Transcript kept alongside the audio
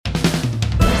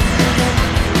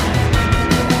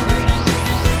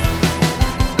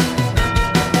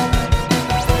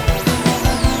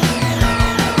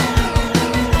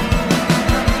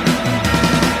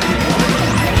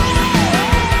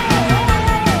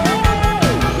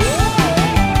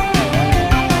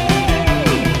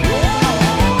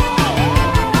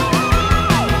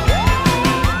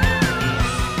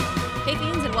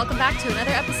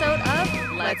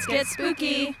Get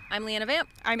Spooky. I'm Leanna Vamp.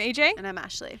 I'm AJ. And I'm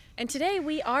Ashley. And today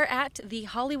we are at the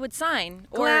Hollywood sign.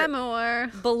 Glamour. Or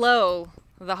below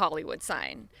the Hollywood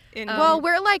sign. Well,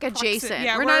 we're like adjacent.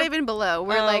 Yeah, we're not even below.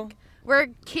 We're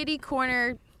kitty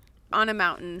corner on a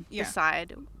mountain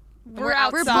beside. We're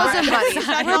outside. We're bosom buddies.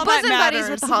 We're bosom buddies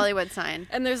with the Hollywood sign.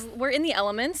 And we're in the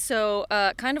elements, so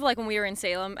kind of like when we were in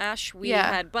Salem, Ash, we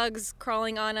had bugs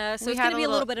crawling on us, so it's going to be a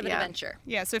little bit of an adventure.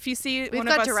 Yeah, so if you see We've one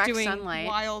got of us direct doing sunlight.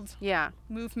 wild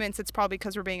movements, it's probably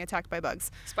because we're being attacked by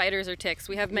bugs. Spiders or ticks.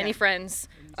 We have many friends.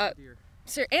 And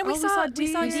we saw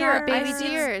deer. Baby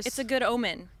deers. It's a good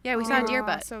omen. Yeah, we saw a deer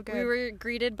butt. So good. We were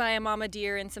greeted by a mama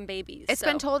deer and some babies. It's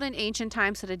been told in ancient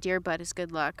times that a deer butt is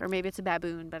good luck, or maybe it's a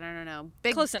baboon, but I don't know.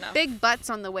 Close enough. Big butts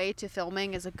on the way to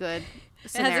filming is a good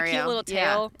scenario. It has a cute little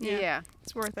tail. Yeah.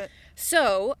 It's worth it.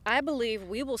 So I believe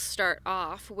we will start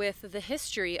off with the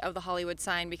history of the Hollywood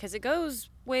sign because it goes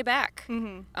way back.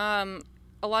 Mm-hmm.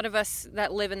 A lot of us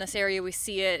that live in this area, we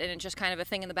see it and it's just kind of a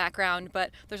thing in the background,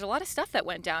 but there's a lot of stuff that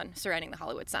went down surrounding the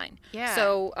Hollywood sign. Yeah.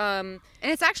 So, and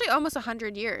it's actually almost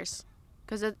 100 years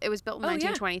because it was built in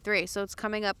 1923, so it's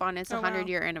coming up on its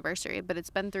 100-year anniversary, but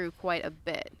it's been through quite a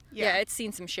bit. Yeah, it's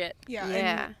seen some shit.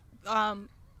 Yeah. And,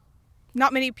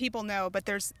 not many people know, but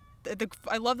there's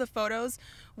I love the photos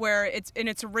where it's in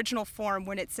its original form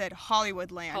when it said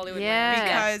Hollywood Land.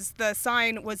 Because the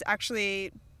sign was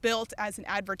actually built as an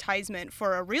advertisement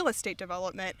for a real estate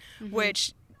development,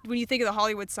 which when you think of the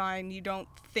Hollywood sign, you don't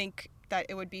think that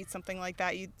it would be something like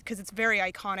that, because it's very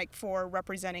iconic for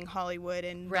representing Hollywood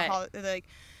and the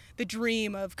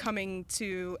dream of coming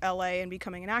to LA and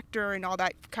becoming an actor and all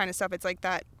that kind of stuff. It's like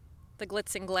that. The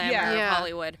glitz and glamour of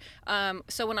Hollywood.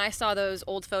 So when I saw those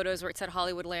old photos where it said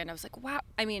Hollywood Land, I was like, wow.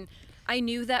 I mean, I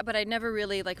knew that, but I'd never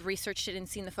really researched it and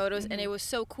seen the photos, and it was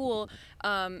so cool.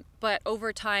 But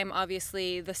over time,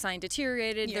 obviously, the sign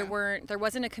deteriorated. Yeah. There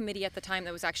wasn't a committee at the time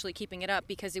that was actually keeping it up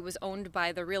because it was owned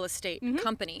by the real estate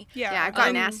company. Yeah, it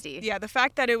got nasty. Yeah, the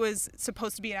fact that it was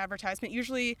supposed to be an advertisement,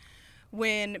 usually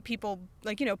when people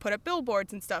put up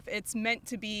billboards and stuff, it's meant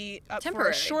to be up for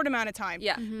a short amount of time.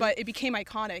 Yeah. But it became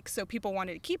iconic, so people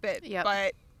wanted to keep it. Yep.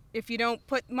 But if you don't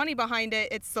put money behind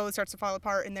it, it slowly starts to fall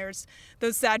apart. And there's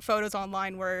those sad photos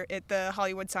online where the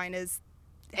Hollywood sign is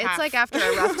half. It's like after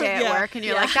a rough day at work, and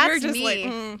you're like, "That's just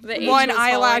me." One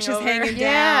eyelash is hanging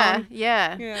down.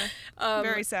 Yeah.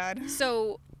 Very sad.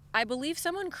 So I believe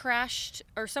someone crashed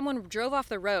or someone drove off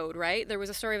the road, right? There was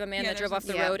a story of a man that drove off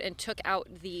the road and took out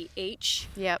the H.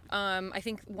 Yep. I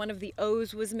think one of the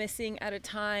O's was missing at a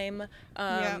time.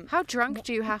 How drunk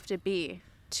do you have to be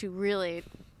to really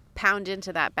pound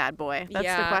into that bad boy? That's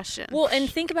the question. Well, and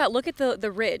look at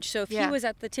the ridge. So if he was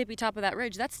at the tippy top of that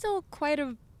ridge, that's still quite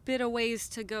a bit of ways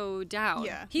to go down.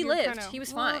 Yeah. He lived. He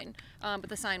was fine. But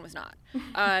the sign was not.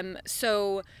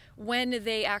 So when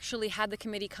they actually had the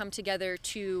committee come together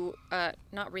to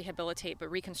not rehabilitate but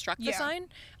reconstruct the sign,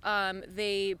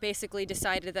 they basically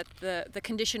decided that the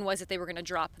condition was that they were going to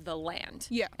drop the land.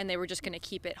 Yeah. And they were just going to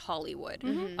keep it Hollywood.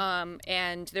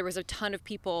 And there was a ton of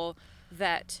people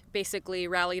that basically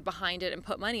rallied behind it and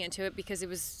put money into it because it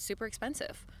was super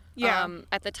expensive. Yeah.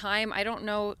 At the time, I don't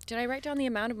know, did I write down the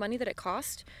amount of money that it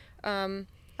cost? I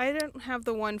don't have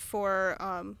the one for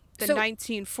the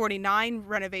 1949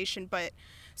 renovation, but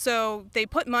so they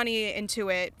put money into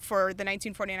it for the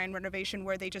 1949 renovation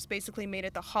where they just basically made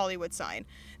it the Hollywood sign.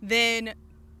 Then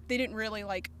they didn't really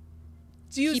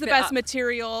use the best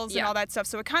materials and all that stuff,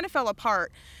 so it kind of fell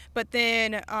apart. But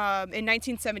then in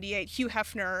 1978, Hugh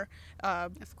Hefner,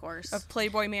 of course, of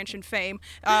Playboy Mansion fame,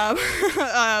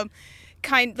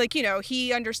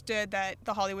 he understood that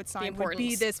the Hollywood sign would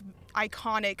be this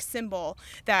iconic symbol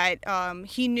that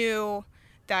he knew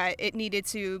that it needed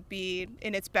to be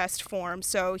in its best form.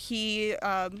 So he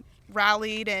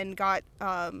rallied and got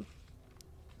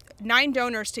 9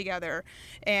 donors together,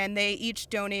 and they each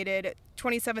donated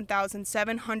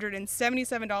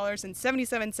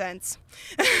 $27,777.77.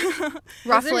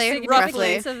 Roughly.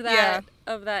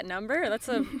 Of that number? That's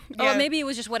maybe it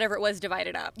was just whatever it was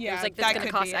divided up. Yeah, it was this going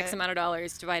to cost X amount of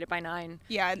dollars divided by 9.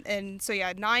 Yeah, and so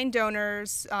 9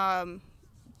 donors,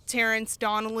 Terrence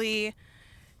Donnelly,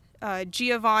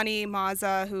 Giovanni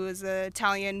Mazza, who is an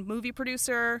Italian movie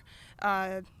producer,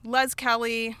 Les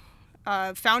Kelly,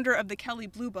 founder of the Kelly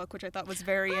Blue Book, which I thought was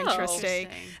very interesting.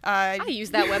 I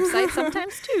use that website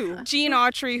sometimes too. Gene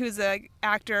Autry, who's an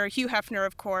actor, Hugh Hefner,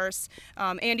 of course,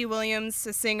 Andy Williams,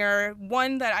 a singer.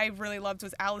 One that I really loved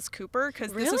was Alice Cooper,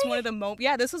 because this is one of the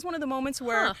moments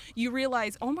where you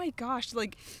realize, oh my gosh,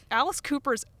 Alice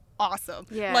Cooper's awesome.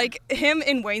 Yeah. Him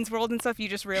in Wayne's World and stuff, you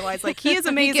just realize he is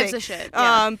amazing. He gives a shit.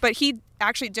 Yeah. But he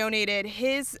actually donated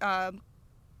his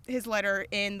his letter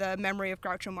in the memory of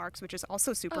Groucho Marx, which is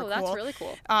also super cool. Oh, that's really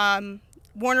cool.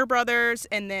 Warner Brothers,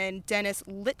 and then Dennis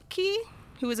Littke,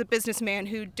 who is a businessman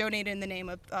who donated in the name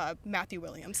of Matthew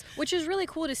Williams. Which is really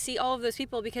cool to see all of those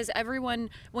people, because everyone,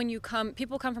 when you come,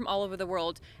 people come from all over the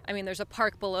world. I mean, there's a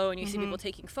park below, and you see people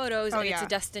taking photos, and it's a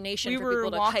destination for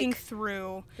people to hike. We were walking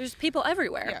through. There's people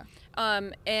everywhere. Yeah.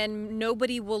 And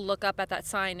nobody will look up at that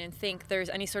sign and think there's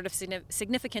any sort of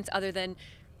significance other than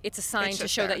it's a sign to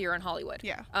show that you're in Hollywood.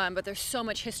 Yeah. But there's so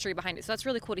much history behind it. So that's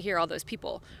really cool to hear all those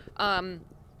people.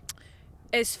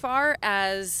 As far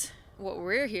as what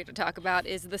we're here to talk about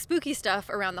is the spooky stuff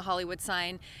around the Hollywood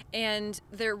sign, and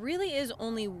there really is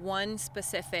only one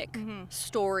specific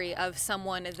story of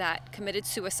someone that committed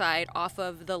suicide off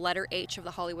of the letter H of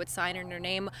the Hollywood sign, and her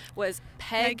name was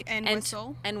Peg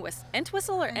Entwistle.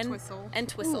 Entwistle or Entwistle.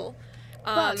 Entwistle.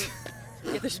 I'm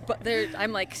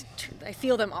like, I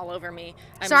feel them all over me.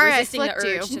 I'm Sorry, resisting I the flicked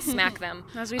urge you. to smack them.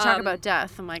 As we talk about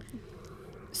death, I'm like, die.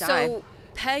 So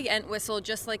Peg Entwistle,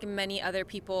 just like many other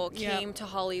people, came to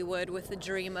Hollywood with the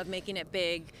dream of making it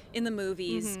big in the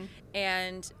movies,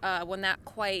 and when that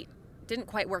didn't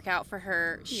quite work out for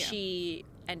her, she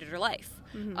ended her life.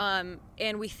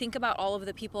 And we think about all of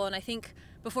the people, and I think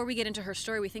before we get into her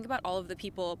story, we think about all of the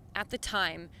people at the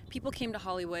time. People came to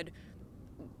Hollywood.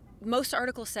 Most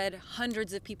articles said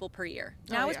hundreds of people per year.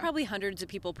 Now it's probably hundreds of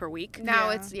people per week. Now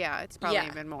it's probably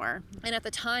even more. And at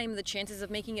the time, the chances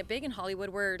of making it big in Hollywood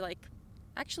were like,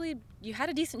 actually, you had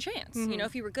a decent chance. You know,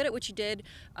 if you were good at what you did,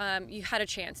 you had a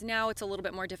chance. Now it's a little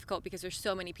bit more difficult because there's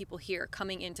so many people here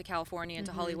coming into California,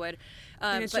 into Hollywood.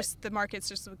 And it's just, the market's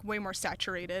just way more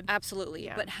saturated. Absolutely.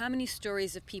 Yeah. But how many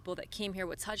stories of people that came here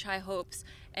with such high hopes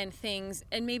and things,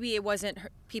 and maybe it wasn't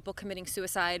people committing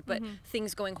suicide, but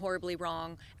things going horribly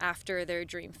wrong after their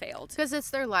dream failed. Because it's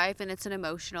their life, and it's an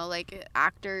emotional, like,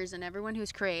 actors and everyone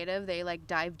who's creative, they like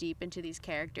dive deep into these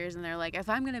characters, and they're like, if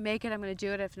I'm gonna make it, I'm gonna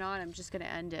do it. If not, I'm just gonna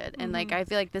end it. And like, I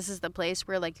feel like this is the place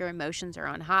where like your emotions are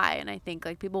on high, and I think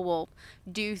like people will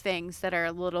do things that are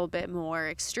a little bit more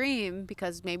extreme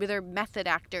because maybe they're method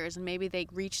actors and maybe they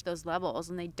reach those levels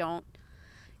and they don't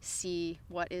see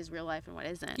what is real life and what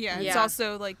isn't. Yeah, it's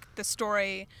also like the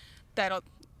story that a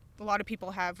lot of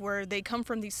people have where they come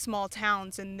from these small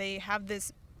towns and they have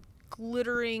this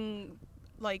glittering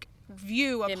like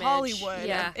view of Hollywood,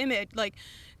 image, like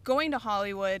going to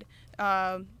Hollywood,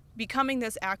 becoming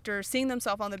this actor, seeing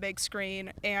themselves on the big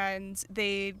screen, and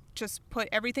they just put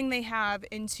everything they have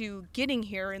into getting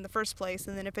here in the first place,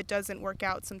 and then if it doesn't work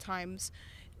out sometimes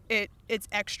it's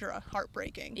extra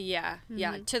heartbreaking. Yeah,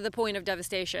 to the point of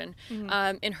devastation.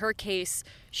 In her case,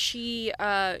 she,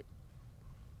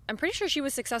 I'm pretty sure she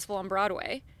was successful on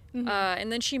Broadway, and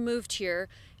then she moved here,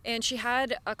 and she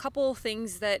had a couple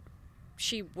things that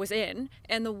she was in,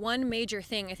 and the one major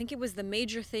thing, I think it was the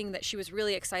major thing that she was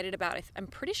really excited about, I'm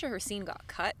pretty sure her scene got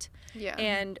cut. Yeah.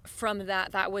 And from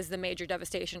that was the major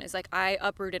devastation, is like, I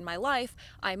uprooted my life,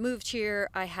 I moved here,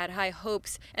 I had high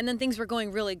hopes, and then things were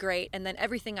going really great, and then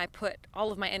everything I put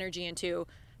all of my energy into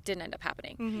didn't end up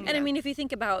happening. And I mean, if you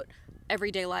think about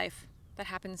everyday life, that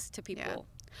happens to people.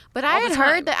 But I had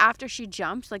heard that after she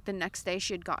jumped, like the next day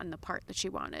she had gotten the part that she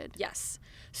wanted. Yes.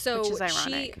 So which is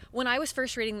ironic. When I was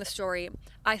first reading the story,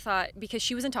 I thought, because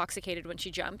she was intoxicated when she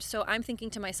jumped, so I'm thinking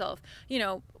to myself, you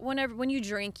know, when you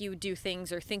drink, you do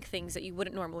things or think things that you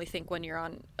wouldn't normally think when you're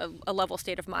on a level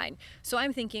state of mind. So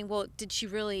I'm thinking, well, did she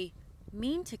really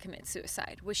mean to commit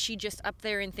suicide? Was she just up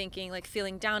there and thinking, like,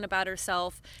 feeling down about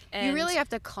herself? And you really have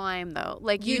to climb, though.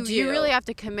 Like, you really have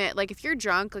to commit. Like, if you're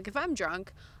drunk, like, if I'm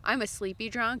drunk, I'm a sleepy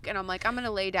drunk, and I'm like, I'm going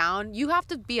to lay down. You have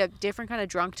to be a different kind of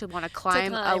drunk to want to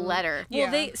climb a ladder.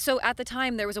 Well, so at the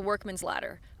time, there was a workman's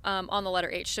ladder on the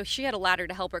letter H. So she had a ladder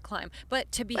to help her climb.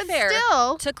 But to be fair,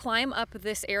 to climb up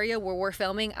this area where we're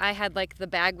filming, I had, like, the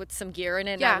bag with some gear in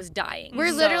it, and I was dying.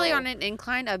 We're literally on an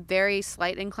incline, a very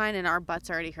slight incline, and our butts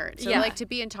already hurt. So, like, to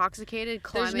be intoxicated,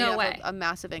 climbing up a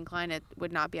massive incline, it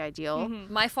would not be ideal.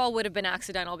 My fall would have been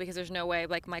accidental because there's no way,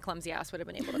 like, my clumsy ass would have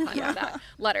been able to climb up that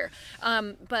ladder.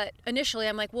 But initially,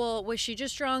 I'm like, well, was she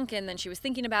just drunk? And then she was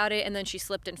thinking about it, and then she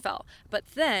slipped and fell. But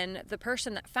then the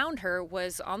person that found her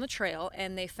was on the trail,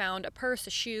 and they found a purse, a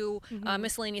shoe,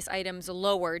 miscellaneous items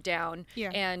lower down,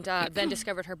 and then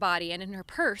discovered her body. And in her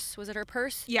purse, was it her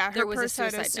purse? Yeah, her purse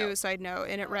had a suicide note,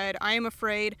 and it read, "I am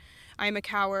afraid, I am a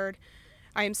coward,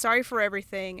 I am sorry for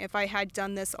everything. If I had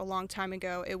done this a long time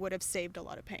ago, it would have saved a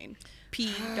lot of pain.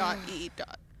 P.E.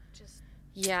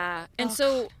 Yeah, and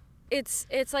so it's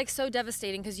like so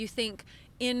devastating because you think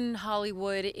in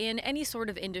Hollywood, in any sort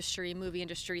of industry, movie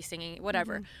industry, singing,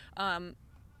 whatever,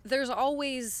 there's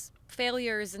always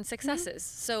failures and successes.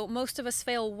 So most of us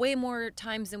fail way more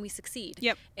times than we succeed.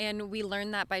 Yep. And we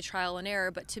learn that by trial and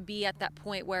error. But to be at that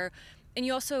point where, and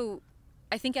you also,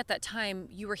 I think at that time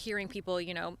you were hearing people,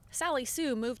 Sally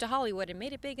Sue moved to Hollywood and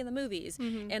made it big in the movies.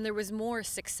 And there was more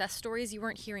success stories. You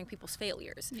weren't hearing people's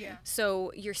failures. Yeah.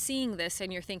 So you're seeing this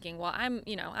and you're thinking, well, I'm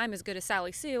as good as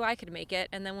Sally Sue. I could make it.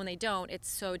 And then when they don't, it's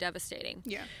so devastating.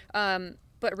 Yeah.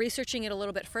 But researching it a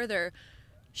little bit further,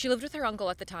 she lived with her uncle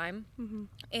at the time,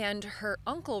 and her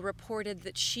uncle reported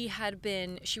that she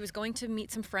was going to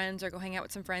meet some friends or go hang out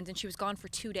with some friends, and she was gone for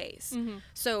 2 days.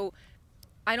 So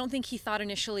I don't think he thought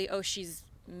initially, oh, she's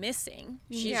missing.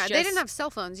 They didn't have cell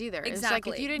phones either. Exactly. It's like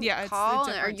if you didn't call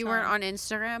or you weren't on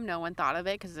Instagram, no one thought of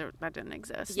it because that didn't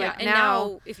exist. Yeah, like and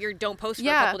now if you don't post for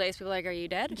a couple days, people are like, are you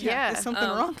dead? Yeah. Is something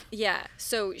wrong? Yeah.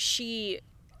 So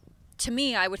to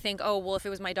me, I would think, oh, well, if it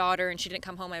was my daughter and she didn't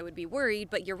come home, I would be worried.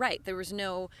 But you're right. There was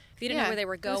no, if you didn't know where they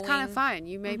were going. It was kind of fine.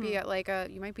 You may be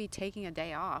you might be taking a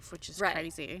day off, which is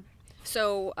crazy.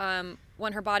 So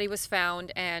when her body was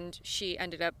found and she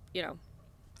ended up, it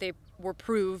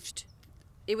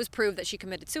was proved that she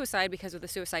committed suicide because of the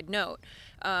suicide note.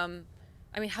 I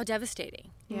mean, how devastating.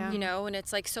 Yeah. And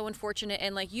it's like so unfortunate.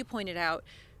 And like you pointed out,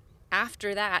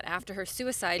 after her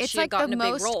suicide, it's she had gotten a big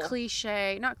role. It's like the most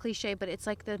cliche, not cliche, but it's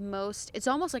like it's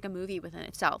almost like a movie within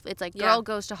itself. It's like girl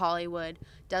goes to Hollywood,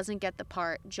 doesn't get the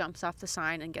part, jumps off the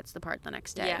sign and gets the part the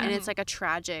next day. Yeah. And it's like a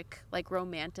tragic, like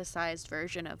romanticized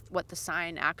version of what the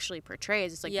sign actually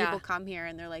portrays. It's like people come here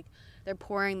and they're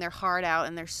pouring their heart out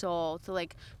and their soul to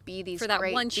like be these for that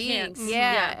great one beings. chance.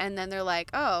 Yeah. And then they're like,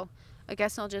 oh, I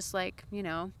guess I'll just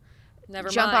never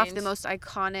jump mind. off the most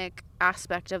iconic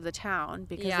aspect of the town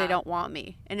because they don't want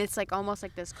me. And it's like almost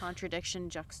like this contradiction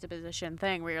juxtaposition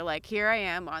thing where you're like, here I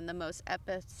am on the most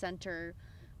epicenter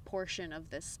portion of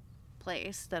this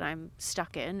place that I'm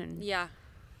stuck in,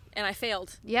 and I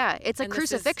failed. Yeah, it's a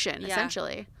crucifixion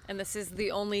essentially. And this is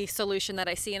the only solution that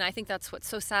I see. And I think that's what's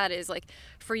so sad is like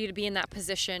for you to be in that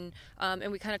position.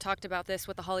 And we kind of talked about this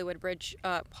with the Colorado Bridge,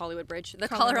 the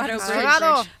Colorado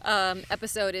Bridge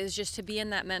episode is just to be in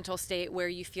that mental state where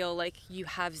you feel like you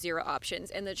have zero options.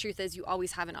 And the truth is you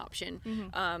always have an option.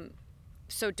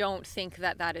 So don't think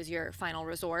that is your final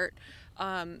resort.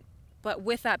 But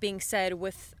with that being said,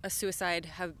 with a suicide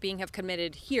have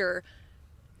committed here,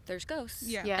 there's ghosts.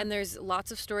 Yeah. And there's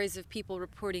lots of stories of people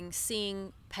reporting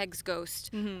seeing Peg's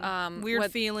ghost.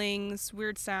 Weird feelings,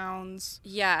 weird sounds.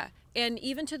 Yeah. And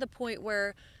even to the point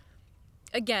where,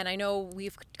 again, I know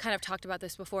we've kind of talked about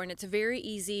this before, and it's very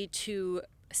easy to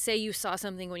say you saw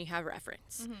something when you have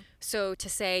reference. So to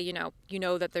say, you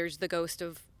know that there's the ghost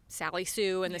of Sally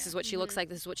Sue, and this is what she looks like,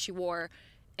 this is what she wore.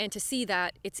 And to see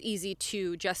that, it's easy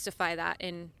to justify that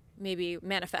and maybe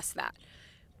manifest that.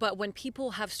 But when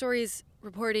people have stories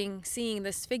reporting seeing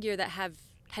this figure that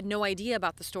had no idea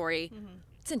about the story,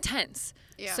 it's intense.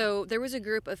 Yeah. So there was a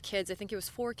group of kids, I think it was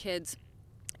 4 kids,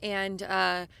 and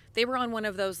they were on one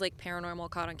of those like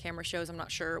paranormal caught on camera shows. I'm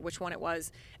not sure which one it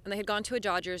was. And they had gone to a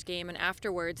Dodgers game, and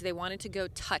afterwards they wanted to go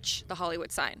touch the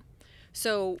Hollywood sign.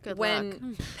 So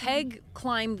when Peg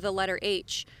climbed the letter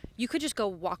H, you could just go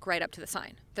walk right up to the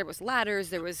sign. There was ladders,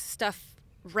 there was stuff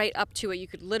right up to it. You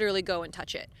could literally go and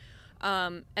touch it.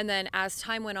 And then as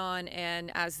time went on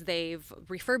and as they've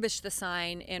refurbished the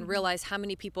sign and realized how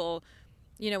many people,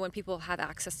 when people have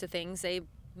access to things, they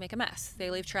make a mess. They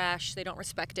leave trash. They don't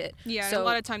respect it. Yeah, so, and a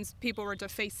lot of times people were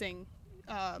defacing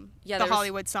the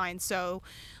Hollywood sign. So,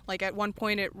 like at one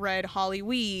point it read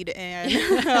Hollyweed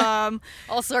and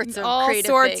all sorts of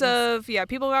things.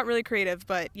 People got really creative.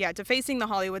 But yeah, defacing the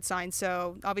Hollywood sign.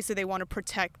 So obviously they want to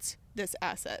protect this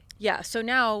asset. Yeah, so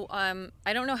now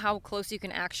I don't know how close you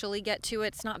can actually get to it.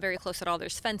 It's not very close at all.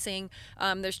 There's fencing.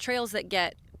 There's trails that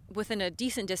get within a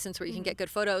decent distance where you can get good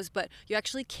photos, but you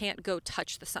actually can't go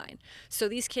touch the sign. So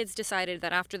these kids decided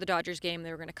that after the Dodgers game,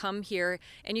 they were going to come here,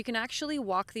 and you can actually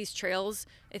walk these trails.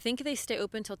 I think they stay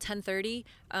open till 10:30.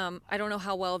 I don't know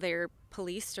how well they're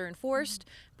policed or enforced,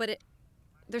 but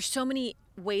there's so many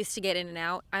ways to get in and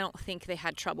out. I don't think they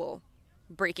had trouble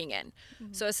breaking in.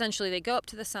 So essentially they go up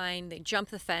to the sign, they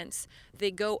jump the fence,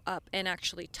 they go up and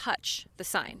actually touch the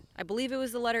sign. I believe it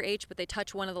was the letter H, but they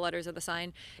touch one of the letters of the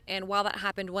sign. And while that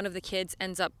happened, one of the kids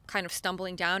ends up kind of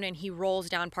stumbling down and he rolls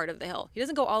down part of the hill. He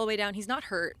doesn't go all the way down. He's not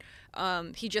hurt.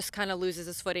 He just kind of loses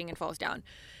his footing and falls down.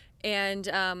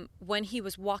 And when he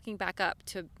was walking back up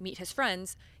to meet his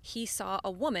friends, he saw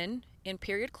a woman in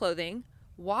period clothing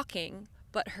walking,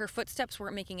 but her footsteps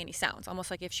weren't making any sounds,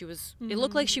 almost like if she was, it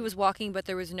looked like she was walking, but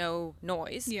there was no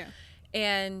noise. Yeah.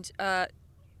 And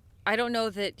I don't know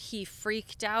that he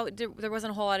freaked out. There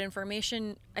wasn't a whole lot of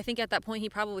information. I think at that point he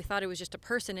probably thought it was just a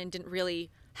person and didn't really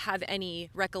have any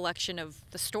recollection of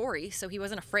the story, so he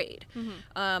wasn't afraid.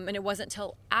 And it wasn't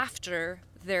till after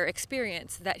their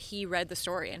experience that he read the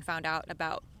story and found out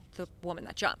about the woman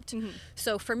that jumped.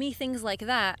 So for me, things like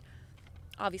that,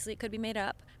 obviously it could be made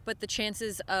up, but the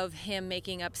chances of him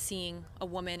making up seeing a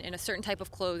woman in a certain type of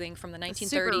clothing from the 1930s,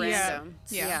 super random.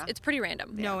 it's pretty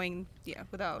random. Knowing,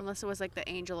 without. Unless it was like the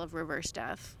angel of reverse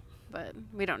death, but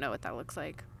we don't know what that looks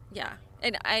like. Yeah,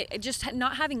 and I just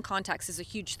not having context is a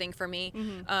huge thing for me.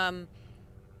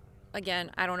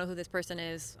 Again, I don't know who this person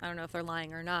is. I don't know if they're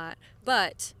lying or not,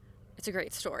 but it's a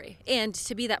great story. And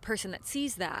to be that person that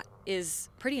sees that is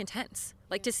pretty intense.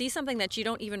 Like to see something that you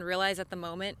don't even realize at the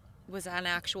moment was an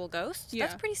actual ghost.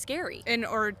 That's pretty scary. And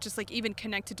or just like even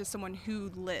connected to someone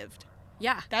who lived.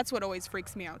 Yeah, that's what always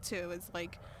freaks me out too. Is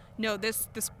like, no, this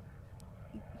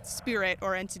spirit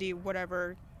or entity,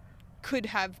 whatever, could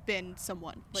have been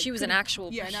someone. Like, she was an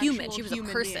actual human. She was a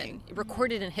person being.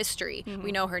 Recorded in history.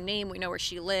 We know her name. We know where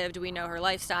she lived. We know her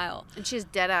lifestyle. And she's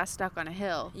dead ass stuck on a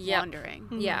hill, wandering.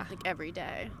 Yeah, like every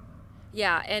day.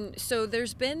 Yeah, and so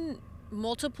there's been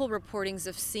multiple reportings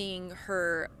of seeing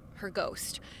her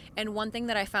ghost. And one thing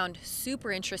that I found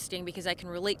super interesting, because I can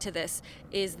relate to this,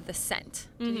 is the scent.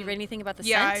 Did you read anything about the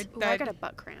scent? I got a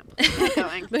butt cramp.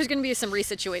 Going. There's going to be some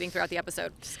resituating throughout the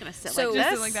episode. Just going to sit like this.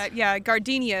 Just like that. Yeah,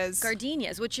 gardenias.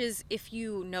 Gardenias, which is, if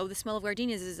you know the smell of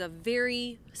gardenias, is a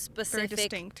very specific, very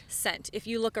distinct scent. If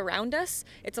you look around us,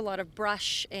 it's a lot of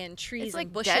brush and trees it's like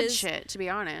and bushes. Dead shit, to be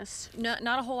honest. Not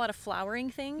a whole lot of flowering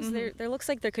things. There looks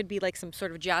like there could be like some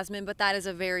sort of jasmine, but that is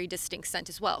a very distinct scent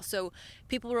as well. So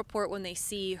people report when they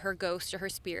see her ghost or her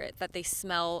spirit that they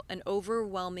smell an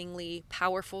overwhelmingly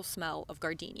powerful smell of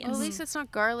gardenias. Well, at least it's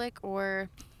not garlic or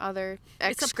other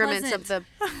excrements of the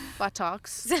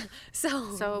buttocks.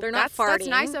 so they're not farting. That's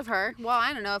nice of her. Well,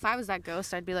 I don't know. If I was that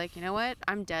ghost, I'd be like, you know what?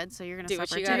 I'm dead, so you're going to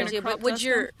suffer too. But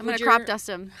I'm going to crop dust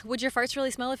them. Would your farts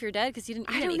really smell if you're dead because you didn't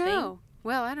eat anything? I don't know.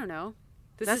 Well, I don't know.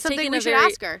 That's something we should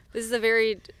ask her. This is a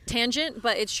very tangent,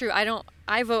 but it's true. I don't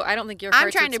think your farts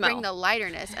I'm trying would to bring the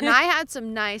lighterness. And I had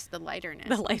some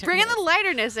lighterness. Bringing the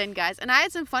lighterness in, guys. And I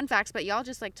had some fun facts, but y'all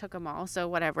just like took them all, so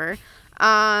whatever.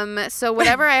 So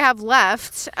whatever I have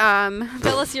left.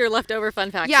 Tell us your leftover fun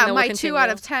facts. Yeah, and then my we'll 2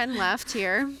 out of 10 left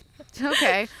here.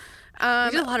 Okay.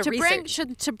 You did a lot of research.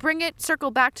 To bring it, circle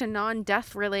back to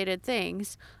non-death related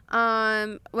things.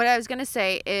 What I was going to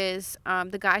say is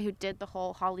the guy who did the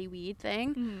whole Hollyweed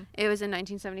thing, it was in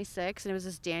 1976, and it was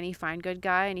this Danny Finegood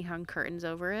guy, and he hung curtains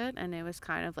over it, and it was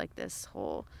kind of like this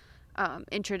whole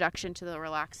introduction to the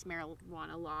relaxed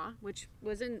marijuana law, which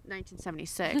was in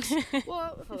 1976.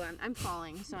 Well, hold on. I'm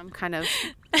falling, so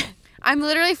I'm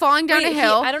literally falling down a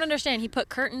hill. I don't understand. He put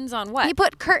curtains on what? He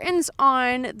put curtains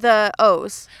on the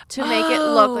O's to make it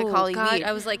look like Hollyweed.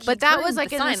 I was like, but that was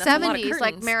like in the 70s.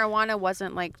 Like marijuana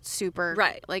wasn't like super.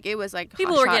 Right. Like it was like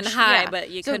people were getting high, but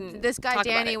you couldn't. So this guy talk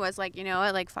Danny about it. was like, you know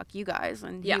what, like fuck you guys,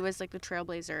 and he was like the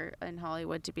trailblazer in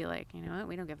Hollywood to be like, you know what,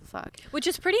 we don't give a fuck. Which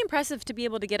is pretty impressive to be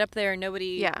able to get up there and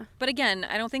nobody. Yeah. But again,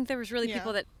 I don't think there was really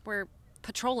people that were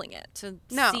patrolling it to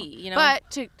see. You know. But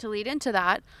to lead into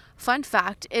that, fun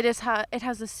fact, it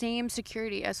has the same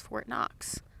security as Fort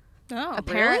Knox. Oh,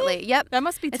 apparently. Really? Yep. That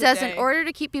must be today. It says in order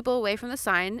to keep people away from the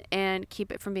sign and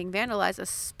keep it from being vandalized, a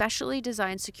specially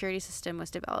designed security system was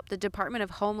developed. The Department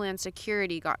of Homeland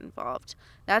Security got involved.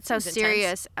 That's how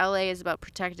serious LA is about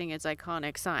protecting its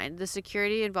iconic sign. The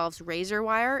security involves razor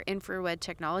wire, infrared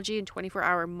technology, and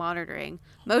 24-hour monitoring,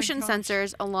 motion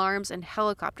sensors, alarms, and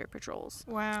helicopter patrols.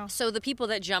 Wow. So the people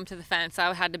that jumped to the fence,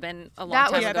 that had to have been a long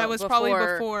time ago. Yeah, that was probably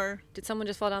before. Did someone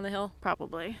just fall down the hill?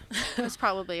 Probably. It was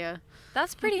probably a...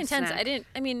 That's pretty intense.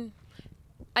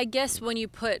 I guess when you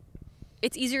put,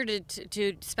 it's easier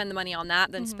to spend the money on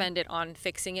that than spend it on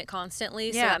fixing it constantly.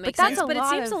 Yeah, so that makes sense. But it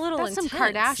seems a little intense. That's some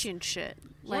Kardashian shit.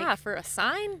 Like, for a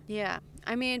sign. Yeah,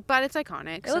 I mean, but it's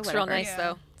iconic. It looks real nice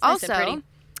though. It's also, nice and pretty.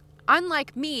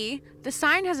 Unlike me, the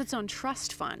sign has its own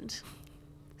trust fund.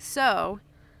 So,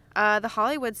 the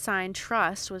Hollywood Sign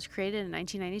Trust was created in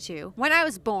 1992 when I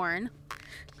was born.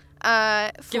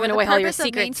 For Giving the away all your purpose of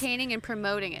secrets. maintaining and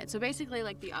promoting it. So basically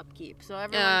like the upkeep. So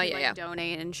everyone can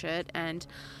donate and shit. And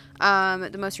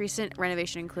the most recent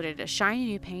renovation included a shiny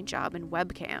new paint job and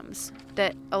webcams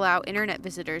that allow internet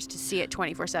visitors to see it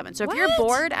 24/7. So if you're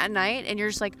bored at night and you're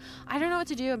just like, I don't know what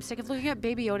to do, I'm sick of looking at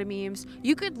Baby Yoda memes,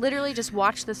 you could literally just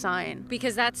watch the sign.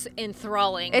 Because that's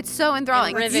enthralling. It's so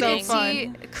enthralling. And riveting. You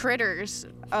can see critters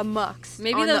amongst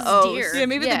maybe on those the O's. deer. Yeah,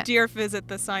 maybe the deer visit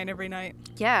the sign every night.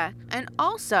 Yeah, and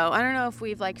also I don't know if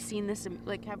we've seen this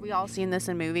have we all seen this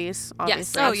in movies?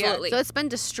 Obviously. Yes, absolutely. So it's been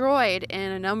destroyed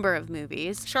in a number of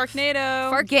movies.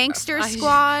 Sharknado, Gangster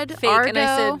Squad, Fake, Argo. and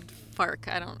I said Park.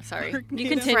 I don't. Sorry. Park You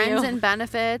Native. continue. Friends and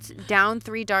Benefits, Down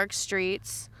 3 Dark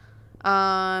Streets.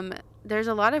 There's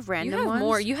a lot of random You have ones.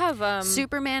 more. You have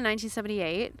Superman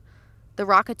 1978, The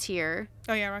Rocketeer.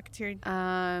 Oh yeah,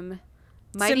 Rocketeer.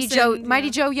 Mighty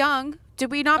Joe Young. Did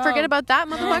we not forget about that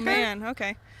motherfucker? Oh man,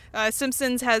 okay.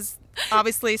 Simpsons has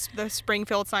obviously the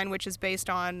Springfield sign, which is based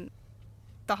on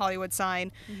the Hollywood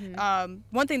sign.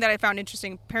 One thing that I found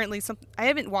interesting, apparently, I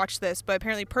haven't watched this, but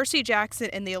apparently Percy Jackson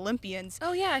and the Olympians.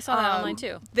 Oh yeah, I saw that online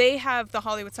too. They have the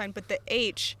Hollywood sign, but the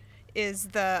H is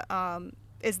the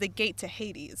gate to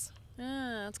Hades.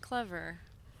 Ah, that's clever.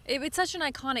 It's such an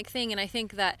iconic thing, and I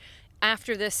think that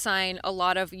after this sign, a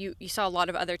lot of you saw a lot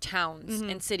of other towns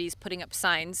and cities putting up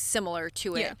signs similar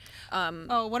to it. Yeah.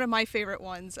 One of my favorite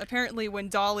ones. Apparently, when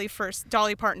Dolly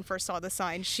Parton first saw the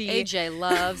sign, AJ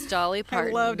loves Dolly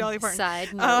Parton. I love Dolly Parton.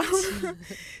 Side note.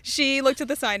 She looked at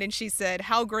the sign and she said,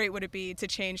 "How great would it be to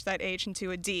change that H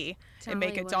into a D and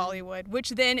make it Dollywood?" Which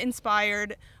then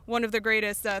inspired one of the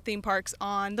greatest theme parks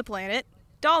on the planet,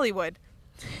 Dollywood.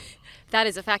 That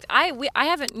is a fact.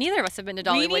 Neither of us have been to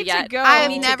Dollywood We need yet. to go. I've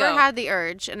We need never had the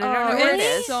urge, and I don't know where it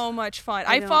is. It's so much fun.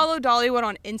 I follow Dollywood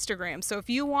on Instagram, so if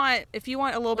you want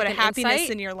a little bit of happiness insight?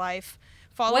 in your life,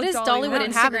 follow What is Dollywood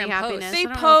Instagram Instagram post? post? They I don't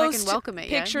know if I can post welcome it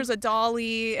yet. pictures of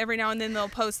Dolly. Every now and then they'll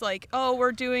post like, "Oh,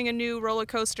 we're doing a new roller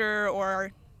coaster,"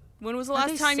 or "When was the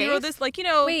last they time you safe? rode this?" Like,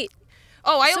 Wait.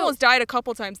 Oh, I So- almost died a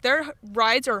couple times. Their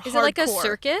rides are hardcore. Is it like a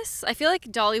circus? I feel like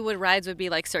Dollywood rides would be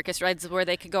like circus rides where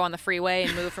they could go on the freeway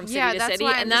and move from city to that's city,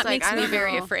 why I'm and just that like, makes I me don't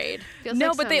very know. afraid. Feels No,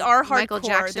 like but they some are Michael hardcore.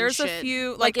 Jackson There's shit. a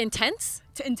few Like intense?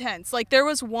 intense. Like there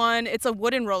was one. It's a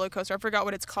wooden roller coaster. I forgot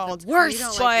what it's called. worst. You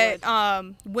don't But like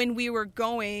wood. when we were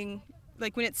going,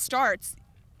 like when it starts,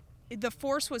 the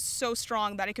force was so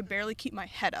strong that I could barely keep my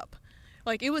head up.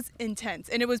 Like it was intense,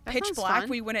 and it was pitch sounds black. fun.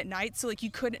 We went at night, so like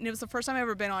you couldn't. And it was the first time I've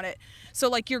ever been on it. So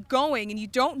like you're going, and you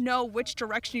don't know which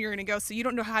direction you're gonna go, so you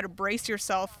don't know how to brace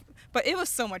yourself. But it was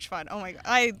so much fun. Oh my god,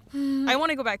 I want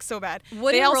to go back so bad.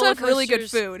 Wooden They also roller have really good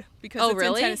coasters- food because Oh, it's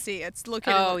really? in Tennessee. It's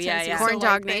located Oh, in yeah, Tennessee. yeah. So, Corn like,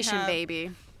 Dog they Nation, have-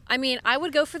 baby. I mean, I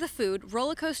would go for the food.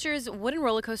 Roller coasters, wooden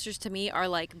roller coasters to me are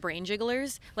like brain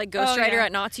jigglers. Like Ghost Rider yeah.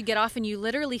 at Knott's, you get off and you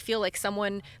literally feel like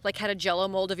someone like had a jello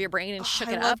mold of your brain and shook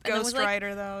I it love up. And then Ghost was like,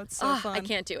 Rider though. It's so fun. I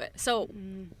can't do it. So,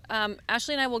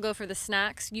 Ashley and I will go for the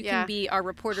snacks. You Yeah. can be our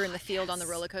reporter in the field on the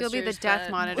roller coasters. You'll be the death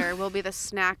but- monitor. We'll be the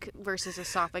snack versus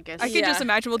esophagus. I can just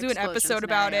imagine we'll do an Explosion episode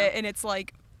about scenario. it, and it's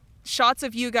like shots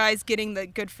of you guys getting the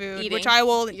good food, Eating. which I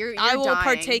will You're I will dying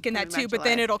partake in when that we too. But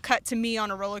then mental it. it'll cut to me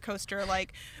on a roller coaster,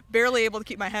 like barely able to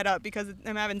keep my head up because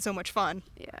I'm having so much fun.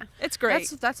 Yeah. It's great.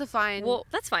 That's a fine. Well,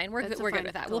 that's fine. We're That's a good fine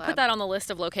with that. We'll collab. put that on the list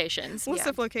of locations. What's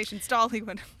yeah. the location?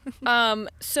 Dollywood.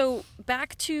 So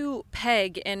back to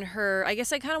Peg and her. I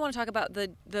guess I kind of want to talk about the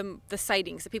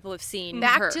sightings that people have seen.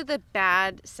 back her. to the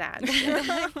bad, sad shit.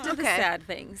 to the sad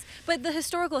things, but the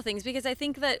historical things, because I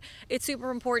think that it's super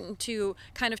important to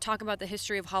kind of talk about the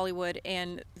history of Hollywood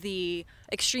and the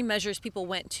extreme measures people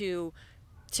went to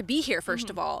be here 1st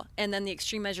of all, and then the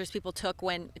extreme measures people took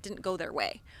when it didn't go their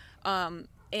way.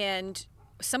 And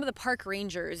some of the park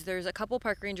rangers, there's a couple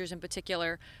park rangers in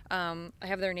particular, I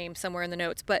have their names somewhere in the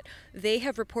notes, but they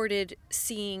have reported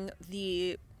seeing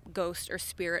the ghost or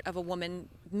spirit of a woman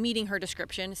meeting her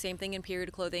description, same thing in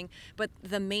period clothing, but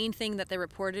the main thing that they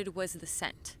reported was the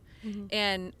scent.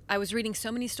 And I was reading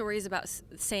so many stories about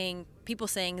people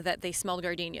saying that they smell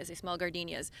gardenias,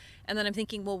 and then I'm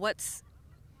thinking, well, what's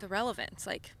the relevance?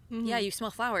 Like, yeah, you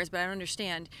smell flowers, but I don't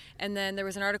understand. And then there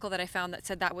was an article that I found that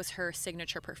said that was her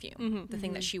signature perfume, the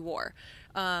thing that she wore,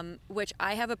 which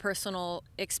I have a personal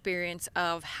experience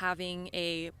of having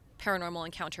a paranormal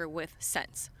encounter with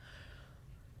scents.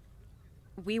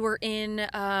 We were in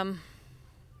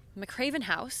McRaven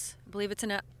House, I believe it's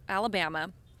in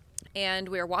Alabama, and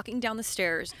we were walking down the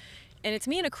stairs, and it's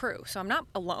me and a crew, so I'm not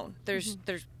alone. There's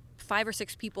 5 or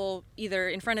 6 people either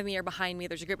in front of me or behind me.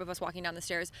 There's a group of us walking down the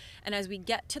stairs, and as we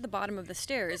get to the bottom of the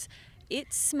stairs,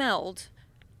 it smelled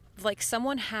like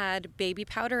someone had baby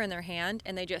powder in their hand,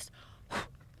 and they just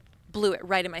blew it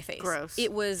right in my face. Gross.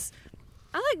 It was,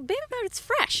 I like baby powder. It's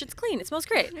fresh. It's clean. It smells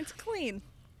great. It's clean.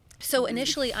 So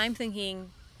initially I'm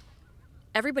thinking,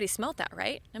 everybody smelled that,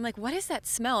 right? I'm like, what is that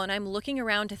smell? And I'm looking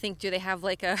around to think, do they have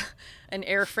like an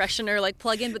air freshener like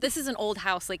plug in? But this is an old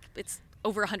house. Like it's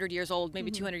over 100 years old,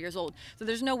 maybe 200 years old. So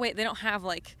there's no way, they don't have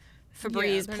like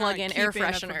Febreze they're plug-in not air keeping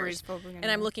a fresheners. Febreze plug-in And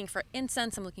I'm in. looking for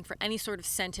incense. I'm looking for any sort of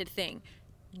scented thing.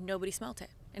 Nobody smelt it.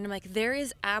 And I'm like, there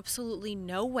is absolutely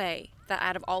no way that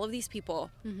out of all of these people,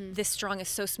 this strong is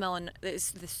so smell and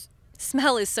this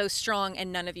smell is so strong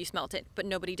and none of you smelt it, but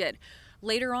nobody did.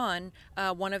 Later on,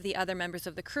 one of the other members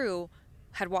of the crew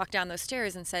had walked down those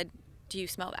stairs and said, do you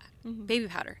smell that? Baby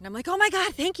powder. And I'm like, oh my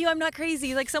God, thank you. I'm not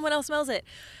crazy. Like someone else smells it.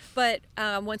 But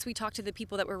once we talked to the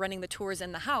people that were running the tours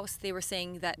in the house, they were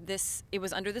saying that it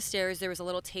was under the stairs. There was a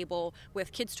little table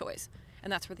with kids' toys.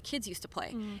 And that's where the kids used to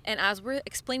play. And as we're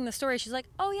explaining the story, she's like,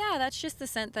 oh yeah, that's just the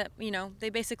scent that, they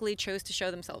basically chose to show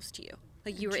themselves to you.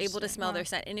 Like you were able to smell their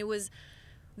scent. And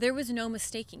there was no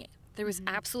mistaking it. There was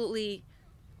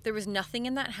there was nothing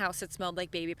in that house that smelled like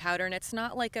baby powder. And it's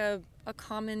not like a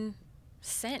common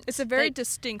scent. It's a very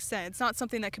distinct scent. It's not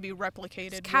something that could be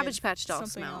replicated. It's Cabbage Patch Doll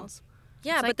smell. Else.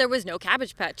 Yeah, but there was no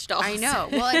Cabbage Patch Dolls. I know.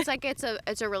 Well, it's like it's a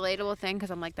relatable thing because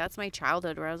I'm like, that's my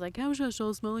childhood where I was like, Cabbage Patch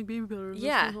Dolls smell like baby powder.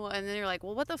 Yeah. And then you're like,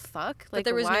 well, what the fuck? But like,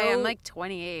 there was I'm like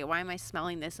 28. Why am I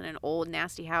smelling this in an old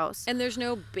nasty house? And there's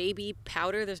no baby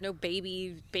powder. There's no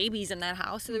babies in that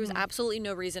house. So there was absolutely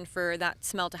no reason for that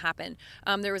smell to happen.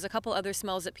 There was a couple other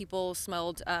smells that people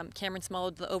smelled. Cameron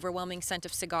smelled the overwhelming scent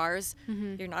of cigars.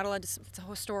 You're not allowed to. It's a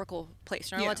historical place.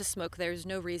 You're not allowed to smoke. There's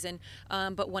no reason.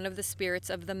 But one of the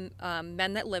spirits of the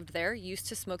men that lived there used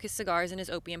to smoke his cigars in his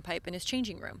opium pipe in his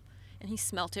changing room, and he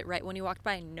smelt it right when he walked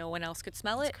by. No one else could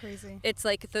smell it. That's crazy. It's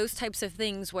like those types of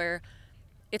things where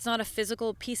it's not a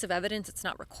physical piece of evidence. It's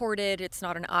not recorded. It's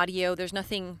not an audio. There's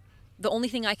nothing. The only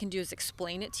thing I can do is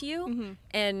explain it to you.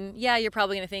 And yeah, you're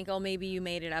probably going to think, oh, maybe you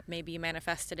made it up. Maybe you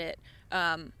manifested it.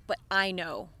 But I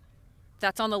know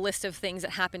that's on the list of things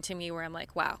that happened to me where I'm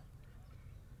like, wow,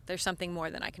 there's something more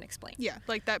than I can explain. Yeah,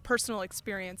 like that personal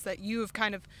experience that you have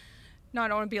kind of, no, I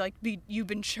don't want to be like you've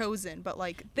been chosen, but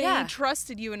like they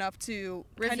trusted you enough to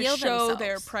kind of show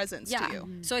their presence to you.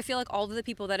 So I feel like all of the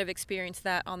people that have experienced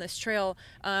that on this trail,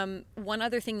 one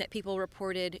other thing that people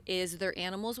reported is their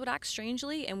animals would act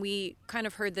strangely, and we kind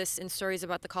of heard this in stories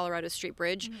about the Colorado Street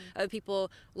Bridge.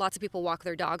 Lots of people walk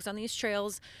their dogs on these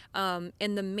trails, and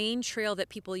the main trail that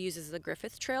people use is the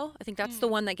Griffith Trail. I think that's the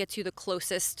one that gets you the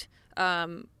closest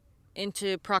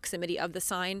into proximity of the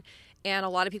sign. And a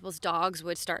lot of people's dogs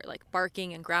would start like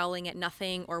barking and growling at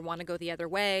nothing or want to go the other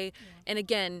way. And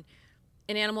again,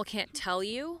 an animal can't tell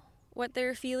you what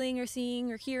they're feeling or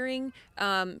seeing or hearing,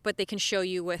 but they can show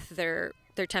you with their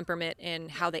temperament and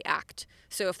how they act.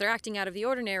 So if they're acting out of the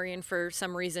ordinary and for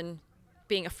some reason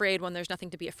being afraid when there's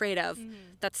nothing to be afraid of,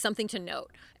 that's something to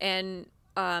note. And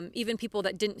even people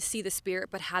that didn't see the spirit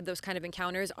but had those kind of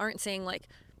encounters aren't saying like,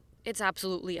 it's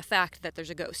absolutely a fact that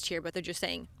there's a ghost here, but they're just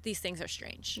saying these things are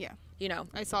strange. Yeah.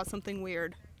 I saw something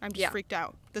weird. I'm just freaked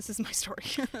out. This is my story.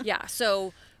 Yeah.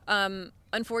 So,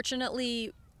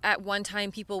 unfortunately, at one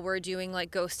time people were doing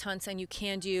like ghost hunts, and you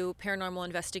can do paranormal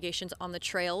investigations on the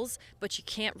trails, but you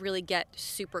can't really get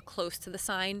super close to the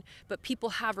sign. But people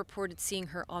have reported seeing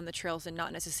her on the trails and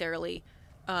not necessarily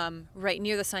right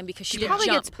near the sign because she didn't probably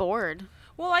jump. Gets bored.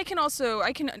 Well, I can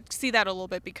see that a little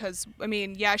bit because, I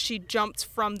mean, yeah, she jumped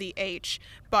from the H,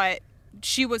 but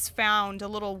she was found a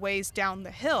little ways down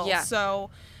the hill. Yeah. So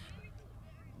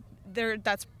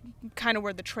that's kind of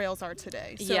where the trails are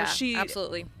today. So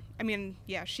absolutely. I mean,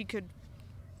 yeah, she could.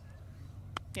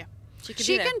 Yeah.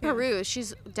 She can peruse.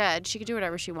 She's dead. She could do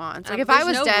whatever she wants. Like if I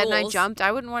was dead and I jumped,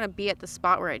 I wouldn't want to be at the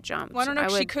spot where I jumped. Well, I don't know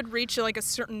if she could reach like a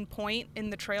certain point in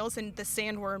the trails and the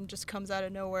sandworm just comes out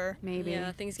of nowhere. Maybe.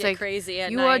 Yeah, things get crazy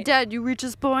at night. You are dead. You reach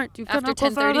this point. After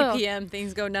 10:30 p.m.,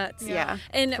 things go nuts. Yeah.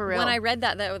 And when I read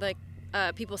that was like,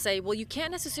 people say, well, you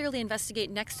can't necessarily investigate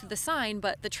next to the sign,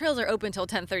 but the trails are open till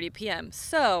 10:30 p.m.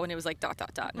 So, and it was like ...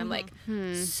 And I'm like,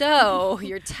 so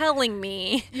you're telling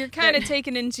me you're kind of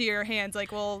taking into your hands,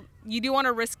 like, well, you do want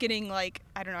to risk getting like,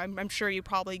 I don't know, I'm sure you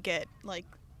probably get like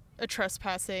a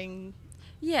trespassing.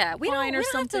 Yeah, we don't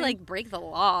have to like break the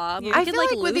law. Yeah. I feel like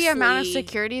with the amount of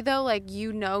security though, like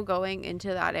going into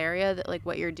that area that like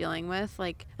what you're dealing with,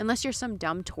 like unless you're some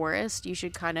dumb tourist, you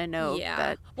should kind of know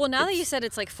that. Well, now that you said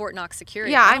it's like Fort Knox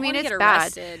security, yeah, I mean it's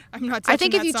bad. I'm not touching I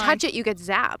think if you sign. touch it, you get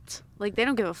zapped. Like they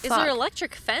don't give a fuck. Is there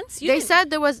electric fence? They said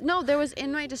there was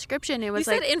in my description. It was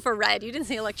you said infrared. You didn't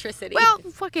say electricity. Well,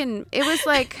 it was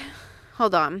like.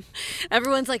 Hold on.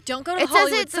 Everyone's like, don't go to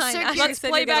Hollywood sign. Let's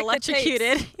play back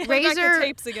electrocuted. Razor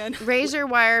tapes again. Razor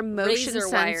wire motion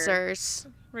sensors.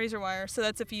 Razor wire. So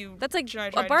that's if you. That's like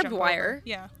a barbed wire. Over.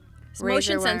 Yeah.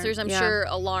 Motion sensors, I'm sure,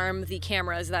 alarm the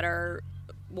cameras that are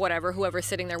whoever's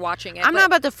sitting there watching it. I'm not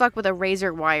about to fuck with a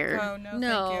razor wire. Oh,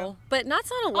 no, thank you. But that's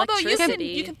not electricity. Although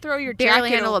you can throw your barely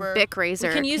jacket handle over. a Bic razor.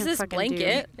 You can use this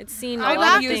blanket. It's seen a lot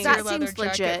lot of things. That seems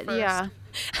legit. Yeah.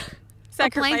 A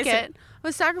blanket. I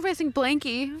was sacrificing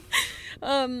Blanky.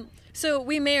 So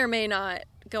we may or may not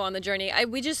go on the journey.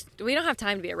 We don't have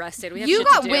time to be arrested. We have you shit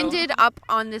got to do. winded up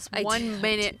on this 1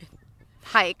 minute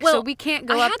hike, so we can't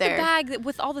go up there. I had the bag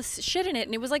with all this shit in it,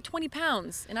 and it was like 20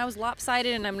 pounds, and I was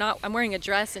lopsided, and I'm wearing a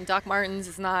dress, and Doc Martens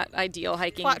is not ideal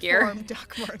hiking gear.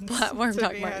 Platform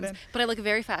Doc Martens. But I look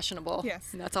very fashionable. Yes.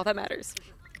 And that's all that matters.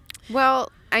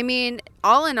 Well, I mean,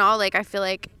 all in all, like, I feel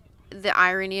like the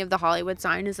irony of the Hollywood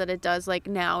sign is that it does, like,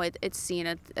 now it's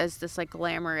seen as this, like,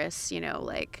 glamorous, you know,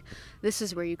 like, this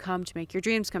is where you come to make your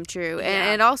dreams come true.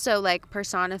 And it also, like,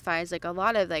 personifies, like, a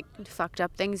lot of, like, fucked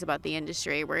up things about the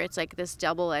industry, where it's, like, this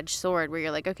double-edged sword where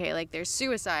you're like, okay, like, there's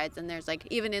suicides, and there's, like,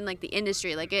 even in, like, the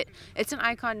industry, like, it's an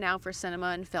icon now for cinema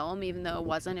and film, even though it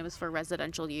was for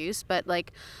residential use. But,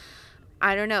 like,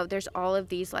 I don't know, there's all of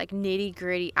these, like,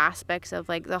 nitty-gritty aspects of,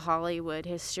 like, the Hollywood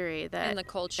history that and the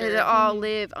culture that all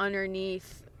live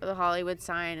underneath the Hollywood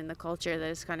sign, and the culture that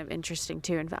is kind of interesting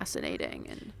too and fascinating.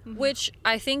 And which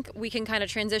I think we can kind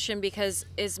of transition, because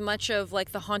as much of,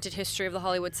 like, the haunted history of the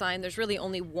Hollywood sign, there's really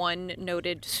only one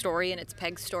noted story, and it's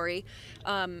Peg's story.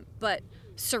 But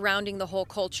surrounding the whole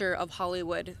culture of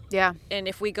Hollywood. Yeah. And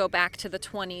if we go back to the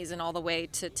 20s and all the way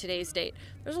to today's date,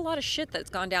 there's a lot of shit that's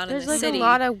gone down in the city. There's, like, a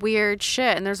lot of weird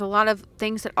shit, and there's a lot of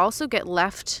things that also get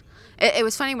left. It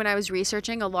was funny when I was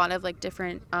researching a lot of, like,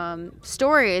 different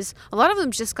stories, a lot of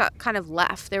them just got kind of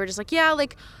left. They were just like, yeah,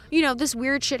 like, you know, this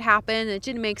weird shit happened, it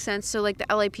didn't make sense, so, like, the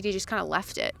LAPD just kind of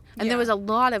left it. And there was a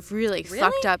lot of really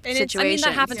fucked up situations. I mean,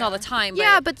 that happens all the time.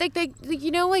 Yeah, but they, you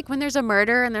know, like, when there's a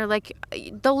murder and they're like,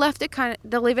 they'll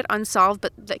leave it unsolved,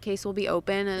 but that case will be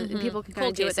open, and people can kind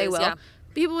of do what they will. Yeah.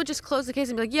 People would just close the case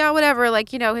and be like, yeah, whatever.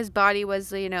 Like, you know, his body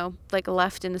was, you know, like,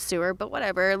 left in the sewer, but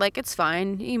whatever. Like, it's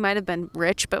fine. He might have been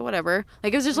rich, but whatever.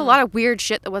 Like, it was just a lot of weird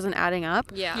shit that wasn't adding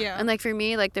up. Yeah. And, like, for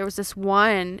me, like, there was this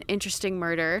one interesting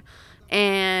murder,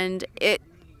 and it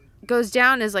goes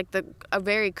down as, like, a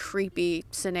very creepy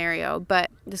scenario.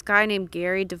 But this guy named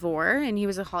Gary DeVore, and he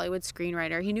was a Hollywood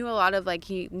screenwriter. He knew a lot of, like,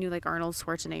 Arnold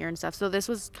Schwarzenegger and stuff. So this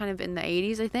was kind of in the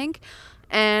 80s, I think.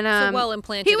 And so well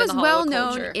implanted. He was in the well known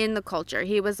culture. In the culture.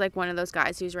 He was, like, one of those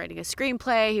guys who was writing a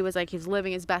screenplay. He was like, he's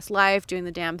living his best life, doing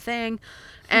the damn thing,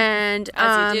 and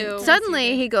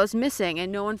suddenly he goes missing,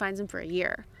 and no one finds him for a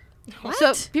year. What?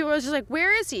 So people were just like,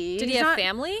 where is he? Did he have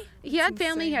family? He had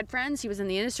family, he had friends, he was in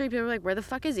the industry. People were like, where the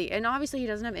fuck is he? And obviously he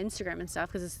doesn't have Instagram and stuff,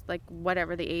 because it's, like,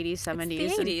 whatever, the 80s, 70s.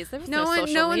 It's the 80s. There was no social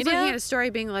media. No one's looking at a story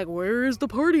being like, where is the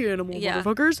party animal,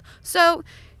 motherfuckers? So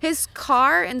his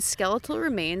car and skeletal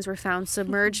remains were found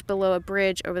submerged below a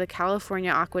bridge over the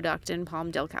California Aqueduct in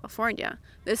Palmdale, California.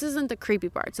 This isn't the creepy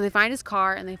part. So they find his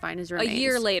car and they find his remains. A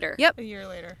year later. Yep. A year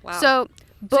later. Wow. So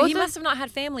he must have not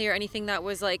had family or anything that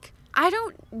was, like...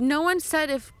 no one said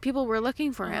if people were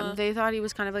looking for him. They thought he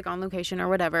was kind of, like, on location or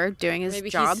whatever, doing his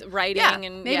job. Maybe he's writing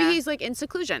and... Maybe he's, like, in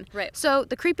seclusion. Right. So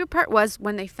the creepy part was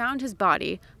when they found his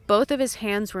body, both of his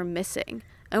hands were missing.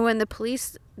 And when the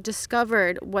police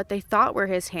discovered what they thought were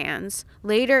his hands,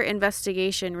 later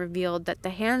investigation revealed that the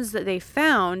hands that they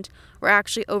found were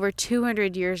actually over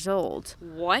 200 years old.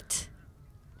 What?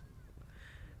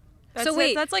 So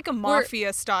wait, that's like a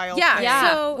mafia style. Yeah, thing. yeah.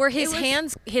 So where his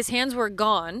hands were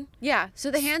gone. Yeah. So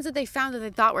the hands that they found that they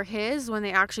thought were his, when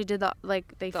they actually did the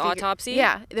autopsy.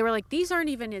 Yeah, they were like, these aren't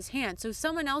even his hands. So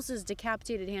someone else's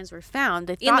decapitated hands were found.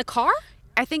 They thought, in the car?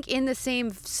 I think in the same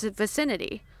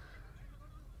vicinity.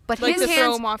 But like his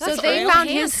hands, so they found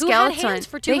his skeleton. Who had hands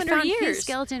for 200 they found years? His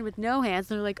skeleton with no hands.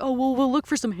 They're like, oh, well, we'll look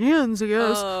for some hands, I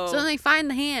guess. Oh. So then they find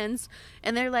the hands,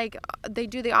 and they're like, they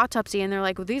do the autopsy, and they're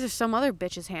like, well, these are some other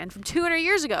bitch's hand from 200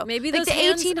 years ago. Maybe like those the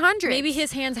hands, 1800s. Maybe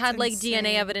his hands had, like, insane.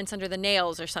 DNA evidence under the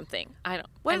nails or something.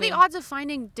 What are the odds of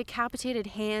finding decapitated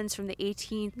hands from the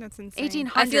 1800s? That's insane.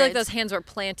 1800s? I feel like those hands were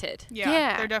planted.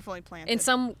 Yeah. They're definitely planted. In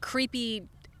some creepy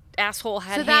asshole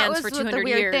had so hands that was for 200 what the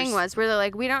weird years. thing was, where they're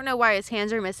like, we don't know why his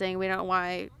hands are missing. We don't know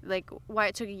why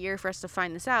it took a year for us to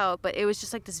find this out. But it was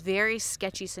just like this very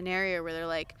sketchy scenario where they're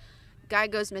like, guy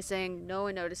goes missing, no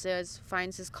one notices,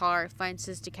 finds his car, finds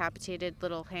his decapitated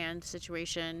little hand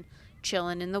situation,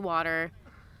 chilling in the water,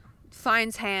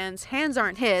 finds hands. Hands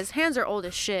aren't his. Hands are old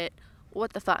as shit.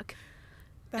 What the fuck?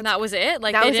 And that was it?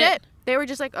 Like, that was it. They were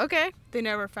just like, okay. They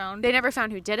never found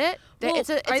who did it. I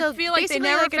feel like they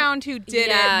never found who did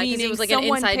it, meaning it was like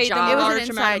someone an inside paid job. them a It was large an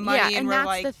amount of money, and we're that's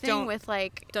like, the thing with,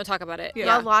 like, don't talk about it.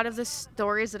 A lot of the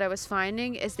stories that I was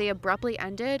finding is they abruptly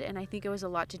ended, and I think it was a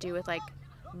lot to do with, like,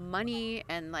 money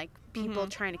and, like, people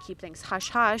trying to keep things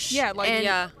hush hush. Yeah, like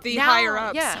the higher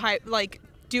ups, like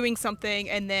doing something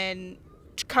and then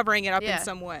covering it up in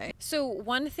some way. So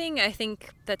one thing I think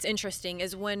that's interesting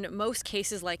is when most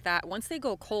cases like that, once they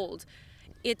go cold,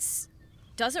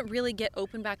 doesn't really get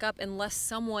opened back up unless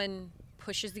someone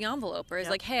pushes the envelope or is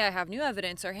like, hey, I have new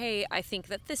evidence, or hey, I think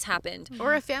that this happened.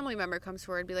 Or a family member comes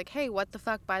forward and be like, hey, what the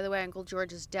fuck, by the way, Uncle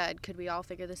George is dead. Could we all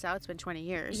figure this out? It's been 20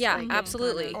 years. Yeah, like,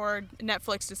 absolutely. Or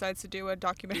Netflix decides to do a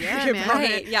documentary about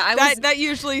right. it. Yeah, that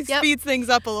usually speeds things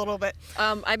up a little bit.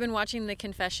 I've been watching The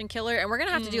Confession Killer, and we're going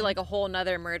to have to do like a whole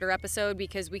nother murder episode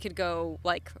because we could go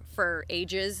like for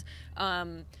ages.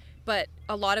 But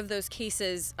a lot of those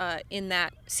cases in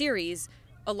that series,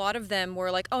 a lot of them were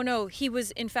like, oh no, he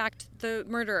was in fact the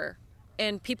murderer.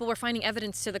 And people were finding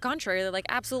evidence to the contrary. They're like,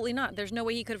 absolutely not. There's no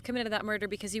way he could have committed that murder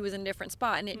because he was in a different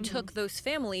spot. And it took those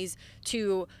families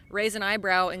to raise an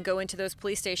eyebrow and go into those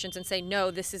police stations and say,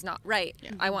 no, this is not right.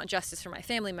 Yeah. I want justice for my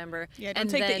family member. Yeah, don't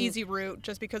take the easy route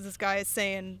just because this guy is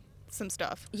saying some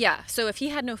stuff. Yeah, so if he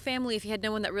had no family, if he had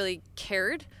no one that really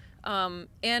cared,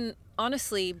 and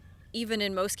honestly, even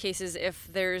in most cases, if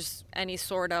there's any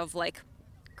sort of like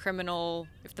criminal,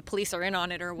 if the police are in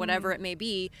on it or whatever it may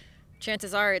be,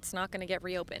 chances are it's not going to get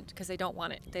reopened because they don't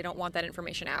want it. They don't want that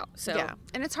information out. So yeah,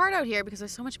 and it's hard out here because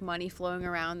there's so much money flowing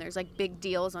around. There's like big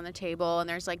deals on the table, and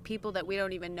there's like people that we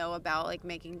don't even know about, like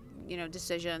making, you know,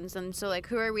 decisions. And so like,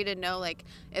 who are we to know like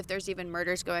if there's even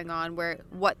murders going on, where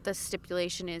what the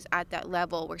stipulation is at that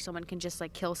level where someone can just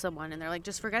like kill someone and they're like,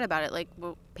 just forget about it, like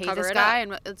we'll pay Cover this it guy, up.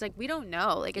 and it's like we don't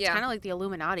know. Like it's kind of like the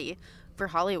Illuminati for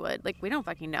Hollywood. Like we don't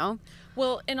fucking know.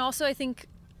 Well, and also I think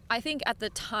at the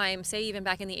time, say even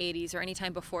back in the 80s or any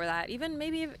time before that, even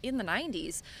maybe in the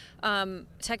 90s,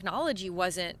 technology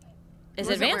wasn't as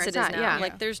advanced as it is now. Yeah.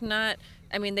 Like there's not,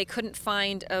 I mean, they couldn't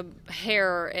find a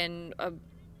hair and a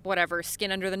whatever,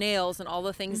 skin under the nails and all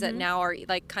the things that now are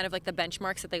like kind of like the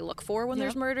benchmarks that they look for when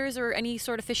there's murders or any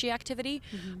sort of fishy activity.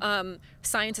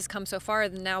 Science has come so far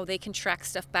that now they can track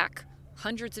stuff back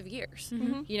hundreds of years,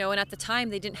 you know, and at the time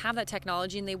they didn't have that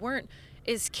technology and they weren't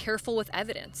as careful with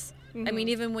evidence. I mean,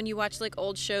 even when you watch like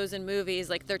old shows and movies,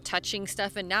 like they're touching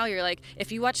stuff, and now you're like,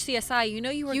 if you watch CSI, you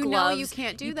know you wear gloves. You know you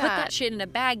can't do that. Put that shit in a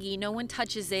baggie. No one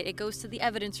touches it. It goes to the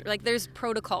evidence. Like there's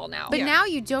protocol now. But now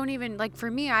you don't even, like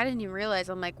for me, I didn't even realize.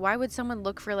 I'm like, why would someone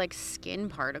look for like skin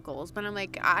particles? But I'm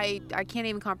like, I can't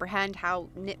even comprehend how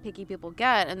nitpicky people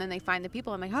get. And then they find the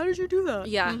people. I'm like, how did you do that?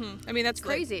 Yeah. I mean, that's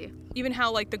crazy. Like, even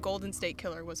how like the Golden State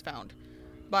Killer was found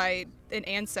by an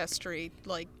ancestry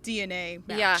like DNA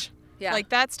match. Yeah. Like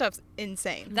that stuff's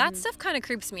insane. That stuff kind of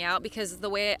creeps me out because the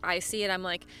way I see it, I'm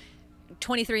like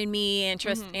 23andMe,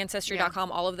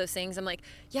 Ancestry.com, all of those things. I'm like,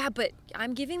 yeah, but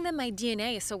I'm giving them my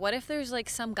DNA. So what if there's like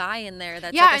some guy in there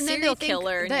that's like a serial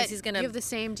killer and he's gonna give the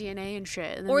same DNA and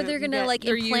shit, and or they're gonna like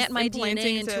implant my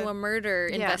DNA into a murder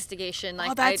investigation.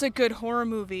 Like, that's a good horror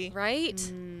movie,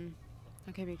 right?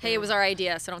 Okay, hey, it was our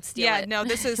idea, so don't steal it. Yeah, no,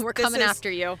 this is we're coming after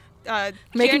you.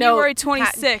 January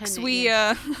 26th, we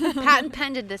patent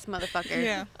pended this motherfucker.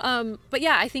 Yeah. But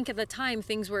yeah, I think at the time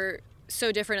things were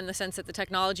so different in the sense that the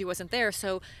technology wasn't there.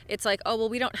 So it's like, oh well,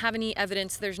 we don't have any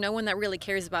evidence. There's no one that really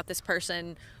cares about this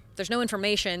person. There's no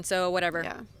information. So whatever.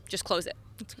 Yeah. Just close it.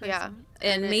 Yeah.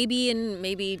 And maybe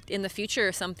in the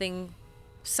future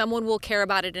someone will care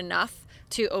about it enough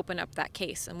to open up that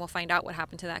case, and we'll find out what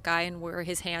happened to that guy and where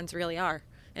his hands really are.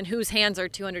 And whose hands are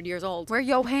 200 years old. Where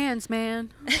your hands,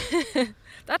 man?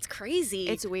 That's crazy.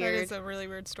 It's weird. That is a really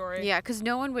weird story. Yeah, because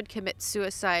no one would commit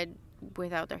suicide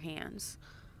without their hands.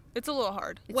 It's a little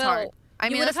hard. It's hard. I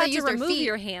mean, you would have had to remove feet.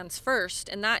 your hands first,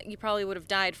 and that you probably would have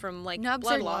died from like nubs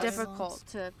blood are loss. difficult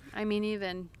to. I mean,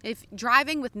 even if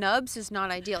driving with nubs is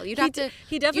not ideal, He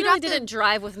definitely didn't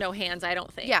drive with no hands. I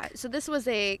don't think. Yeah. So this was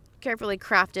a carefully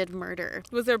crafted murder.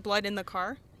 Was there blood in the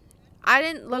car? I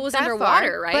didn't look was that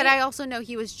underwater, far, right? But I also know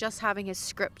he was just having his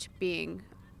script being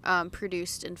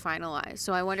produced and finalized.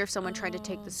 So I wonder if someone tried to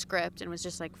take the script and was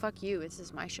just like, "Fuck you, this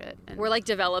is my shit." And we're like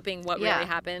developing what really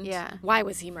happened. Yeah. Why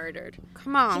was he murdered?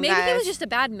 Come on, Maybe guys. he was just a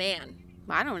bad man.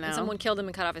 I don't know. And someone killed him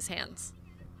and cut off his hands.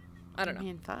 I don't know.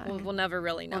 Man, fuck. We'll never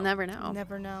really know. We'll never know.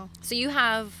 Never know. So you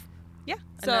have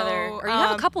another, or you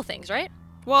have a couple things, right?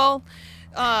 Well,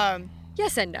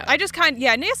 yes and no. I just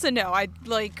yes and no. I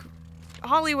like.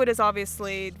 Hollywood is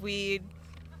obviously, we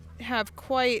have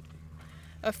quite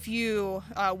a few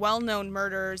well-known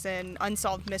murders and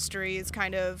unsolved mysteries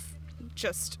kind of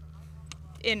just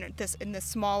in this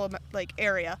small like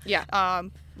area. Yeah.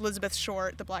 Elizabeth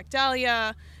Short, the Black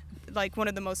Dahlia, like one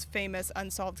of the most famous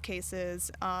unsolved cases.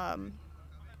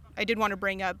 I did want to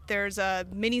bring up, there's a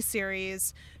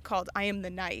mini-series called I Am the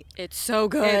Night. It's so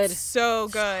good. It's so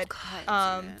good.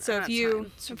 So if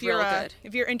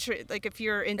you're into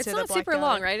it's the not Black super Dahlia.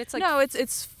 long, right? It's like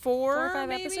four or five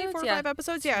maybe episodes. 4 or 5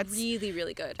 episodes. Yeah, it's really,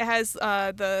 really good. It has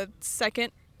the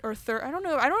second or third. I don't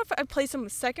know if I placed him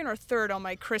second or third on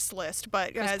my Chris list,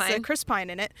 but has Chris Pine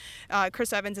in it.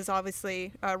 Chris Evans is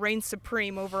obviously reigns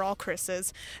supreme over all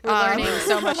Chris's. We're learning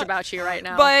so much about you right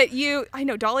now. But I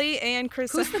know Dolly and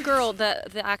Chris. Who's the girl,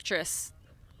 the actress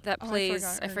that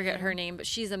plays? I forget her name, but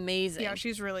she's amazing. Yeah,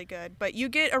 she's really good. But you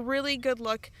get a really good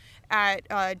look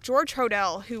at George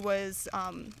Hodel, who was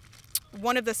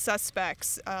one of the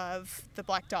suspects of the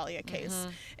Black Dahlia case,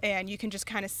 and you can just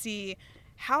kind of see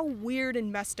how weird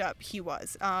and messed up he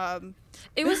was.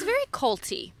 It was very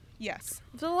culty. Yes.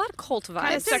 There's a lot of cult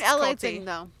vibes. It's an LA thing,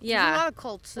 though. Yeah. There's a lot of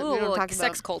cults that we don't talk about.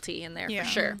 Sex culty in there, for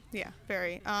sure. Yeah,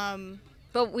 very.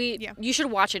 But you should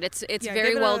watch it. It's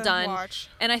very well done. Watch.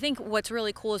 And I think what's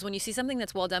really cool is when you see something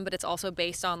that's well done, but it's also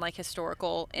based on like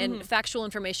historical and factual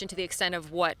information to the extent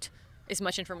of what as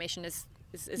much information is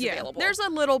available. There's a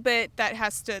little bit that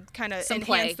has to kind of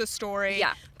enhance the story.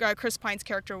 Yeah. Chris Pine's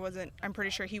character I'm pretty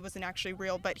sure he wasn't actually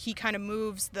real, but he kind of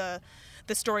moves the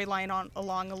storyline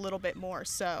along a little bit more.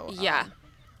 So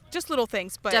just little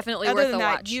things, but definitely other worth than a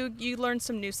that, watch. you learn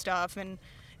some new stuff, and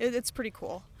it's pretty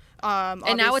cool.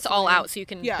 And now it's all out, so you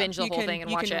can binge the whole thing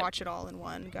and watch it. You can watch it all in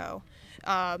one go.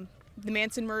 The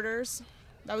Manson murders.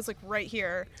 That was like right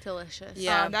here. Delicious.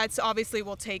 Yeah. That's obviously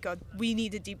we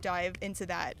need to deep dive into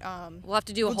that. We'll have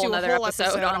to do a whole other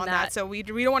episode on that. So we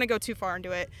don't want to go too far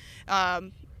into it.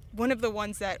 One of the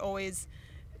ones that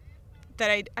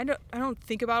I don't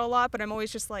think about a lot, but I'm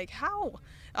always just like, how?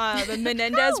 The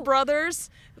Menendez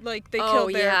brothers, like they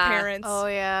killed their parents. Oh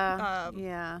yeah.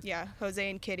 Yeah, Jose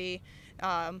and Kitty.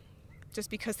 Just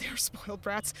because they were spoiled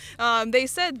brats. They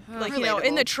said,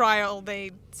 in the trial,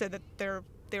 they said that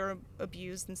they were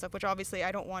abused and stuff, which obviously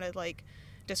I don't want to like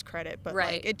discredit, but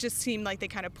like, it just seemed like they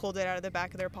kind of pulled it out of the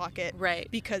back of their pocket,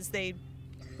 because they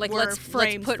let's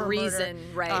framed put for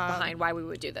reason murder. Behind why we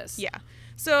would do this. Yeah.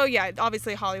 So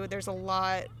obviously Hollywood, there's a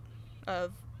lot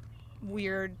of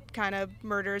weird kind of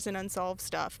murders and unsolved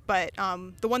stuff, but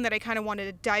the one that I kind of wanted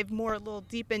to dive a little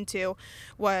deep into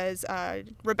was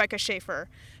Rebecca Schaeffer,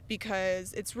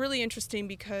 because it's really interesting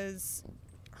because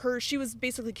she was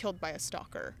basically killed by a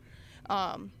stalker.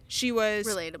 She was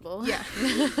relatable.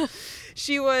 Yeah.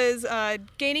 She was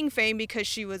gaining fame because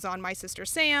she was on My Sister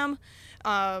Sam.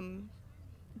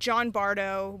 John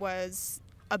Bardo was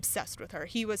obsessed with her.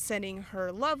 He was sending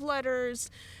her love letters.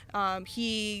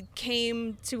 He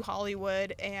came to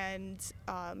Hollywood and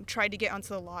tried to get onto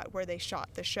the lot where they shot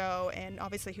the show, and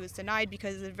obviously he was denied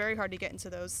because it's very hard to get into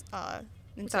those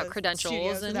without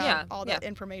credentials and all that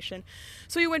information.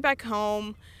 So he went back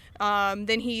home.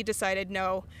 Then he decided,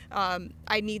 no,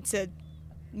 I need to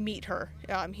meet her.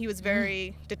 He was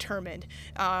very determined.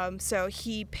 So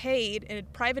he paid a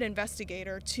private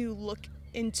investigator to look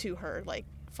into her, like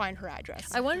find her address.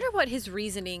 I wonder what his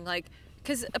reasoning, like,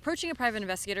 because approaching a private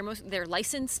investigator, they're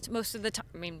licensed most of the time.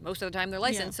 I mean, most of the time they're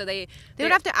licensed, so they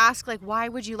would have to ask, like, why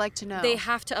would you like to know? They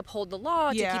have to uphold the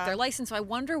law to keep their license. So I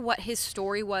wonder what his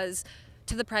story was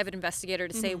to the private investigator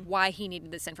to say why he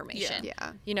needed this information.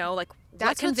 Yeah. You know, like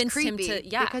that's what convinced him creepy,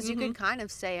 to because you can kind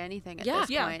of say anything at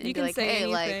this point. You can like, say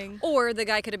hey, anything. like, or the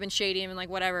guy could have been shady and like,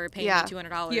 whatever, pay me $200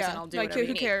 and I'll do whatever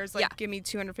who cares? Need. Like, give me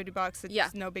 $250.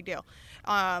 It's no big deal.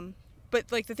 But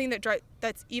like the thing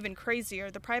that's even crazier,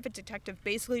 the private detective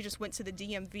basically just went to the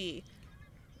DMV,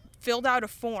 filled out a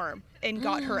form, and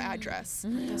got her address.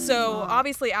 So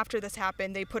obviously after this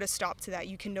happened, they put a stop to that.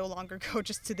 You can no longer go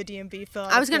just to the DMV, fill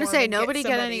out I was going to say, nobody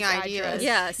get any ideas.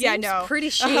 Yeah, pretty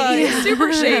shady.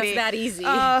 Super shady. It's that easy.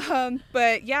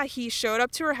 But yeah, he showed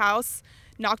up to her house,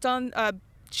 knocked on,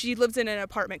 she lives in an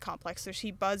apartment complex, so she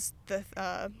buzzed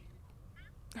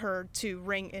her to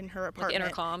ring in her apartment. Like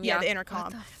intercom, the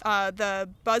intercom. The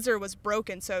buzzer was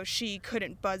broken, so she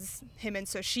couldn't buzz him in,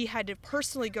 so she had to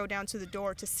personally go down to the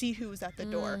door to see who was at the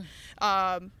door.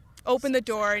 Open the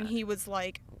door, and he was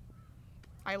like,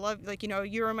 I love, like,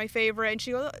 you were my favorite, and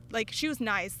she was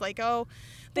nice, like, oh,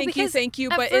 thank you,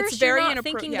 but it's very inappropriate.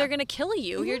 Thinking they're gonna kill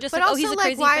you. You're just but like, also, he's a like,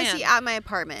 crazy why fan. is he at my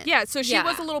apartment? Yeah, so she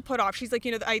was a little put off. She's like,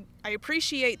 I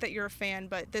appreciate that you're a fan,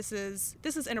 but this is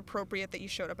inappropriate that you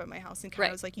showed up at my house, and kind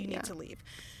of was like, you need to leave.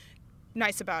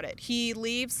 Nice about it. He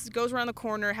leaves, goes around the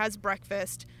corner, has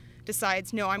breakfast,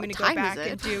 decides, no, I'm going to go back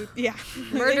and do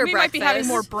murder we might be having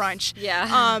more brunch.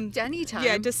 Denny time.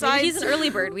 Yeah, decides maybe he's an early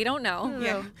bird. We don't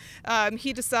know.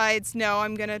 He decides, no,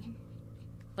 I'm going to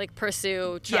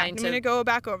pursue I'm going to go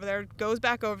back over there, goes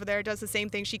back over there, does the same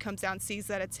thing. She comes down, sees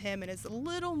that it's him, and is a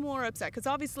little more upset because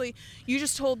obviously you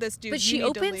just told this dude but she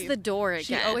opens the door again.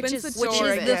 She opens the door which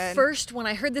is again. the first, when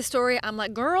I heard this story, I'm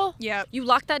like, girl, you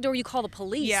lock that door, you call the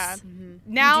police.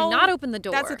 Now, you do not open the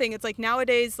door. That's the thing. It's like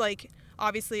nowadays, like,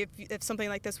 obviously if something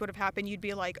like this would have happened, you'd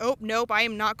be like, oh, nope, I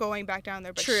am not going back down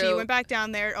there. But True. she went back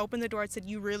down there, opened the door, and said,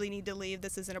 you really need to leave.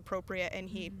 This isn't appropriate. And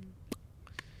he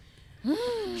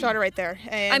shot her right there.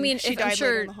 And I mean, she died I'm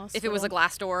sure in the hospital. if it was a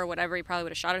glass door or whatever, he probably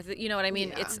would have shot her. You know what I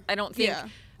mean? Yeah. I don't think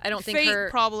Fate her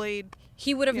probably.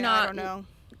 he would have not. I don't know.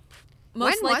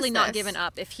 Most When likely was not this? given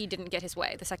up if he didn't get his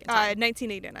way the second time.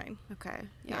 1989. Okay.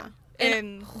 Yeah.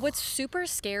 And what's super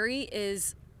scary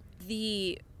is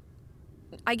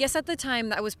I guess at the time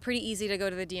that was pretty easy to go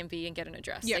to the DMV and get an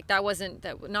address. Yeah.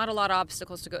 Like not a lot of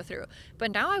obstacles to go through.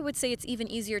 But now I would say it's even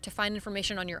easier to find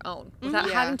information on your own without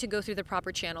having to go through the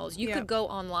proper channels. You could go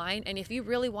online, and if you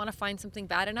really want to find something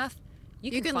bad enough,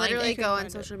 you can find literally it. go on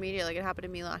social media. Like, it happened to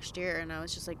me last year, and I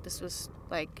was just like, this was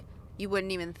like, you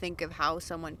wouldn't even think of how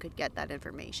someone could get that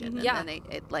information. And then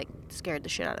it like scared the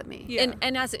shit out of me. Yeah.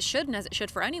 And as it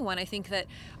should for anyone. I think that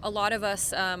a lot of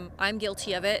us, I'm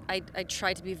guilty of it. I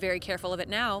try to be very careful of it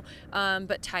now.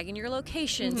 But tagging your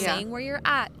location, saying where you're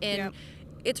at, and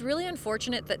it's really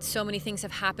unfortunate that so many things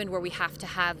have happened where we have to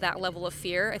have that level of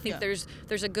fear. I think there's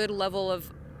a good level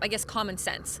of, I guess, common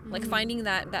sense, like finding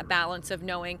that balance of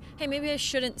knowing, hey, maybe I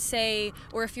shouldn't say,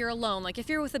 or if you're alone, like if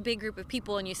you're with a big group of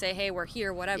people and you say, hey, we're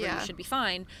here, whatever, you should be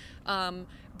fine.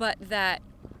 But that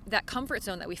comfort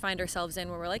zone that we find ourselves in,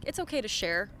 where we're like, it's okay to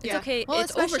share. It's okay. Well,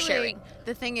 it's especially oversharing.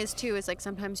 The thing is too, is like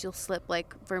sometimes you'll slip,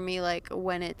 like for me, like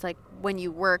when it's like when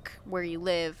you work where you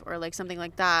live or like something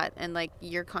like that, and like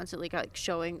you're constantly like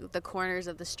showing the corners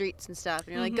of the streets and stuff,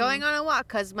 and you're like going on a walk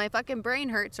because my fucking brain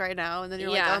hurts right now, and then you're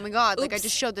like, oh my god, like I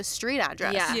just showed the street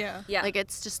address. Yeah. Like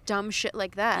it's just dumb shit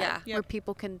like that where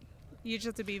people can. You just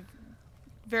have to be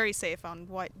very safe on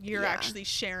what you're actually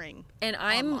sharing. And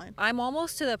I'm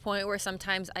almost to the point where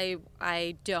sometimes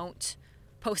I don't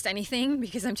post anything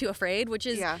because I'm too afraid, which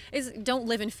is don't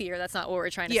live in fear. That's not what we're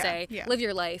trying to say. Live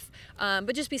your life,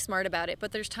 but just be smart about it.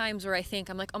 But there's times where I think,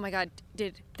 I'm like, oh my god,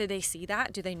 did they see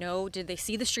that? Do they know? Did they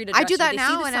see the street address? I do that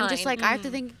now, and sign? I'm just like, I have to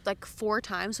think like 4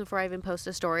 times before I even post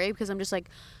a story, because I'm just like,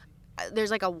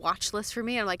 there's like a watch list for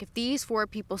me. I'm like, if these 4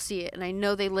 people see it and I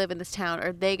know they live in this town,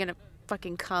 are they gonna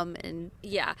fucking come and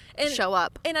show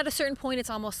up? And at a certain point, it's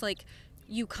almost like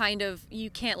you can't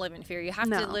live in fear. You have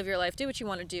to live your life, do what you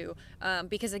want to do,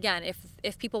 because again,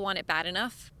 if people want it bad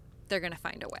enough, they're gonna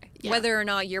find a way, whether or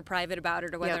not you're private about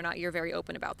it or whether or not you're very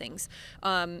open about things.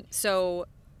 So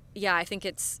yeah, I think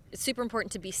it's super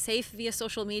important to be safe via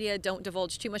social media. Don't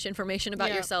divulge too much information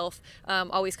about yourself.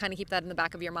 Always kind of keep that in the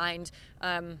back of your mind.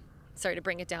 Sorry to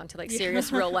bring it down to like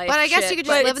serious real life. But I guess shit, you could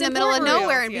just live in the middle of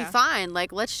nowhere and Yeah. be fine.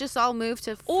 Like, let's just all move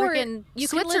to freaking you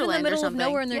Switzerland could live in the middle or of something.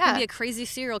 nowhere and there can be a crazy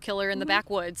serial killer in the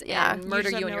backwoods and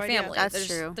murder just you have and no your idea. family. That's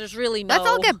true. There's really no. Let's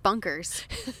all get bunkers.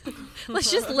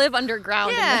 Let's just live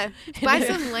underground. Yeah, buy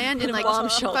some land in in a like bomb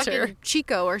shelter. fucking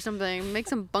Chico or something. Make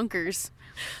some bunkers.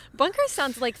 Bunkers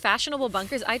sounds like fashionable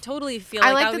bunkers. I totally feel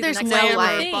I like like that would that be there's the no next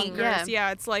light. thing. bunkers. Yeah.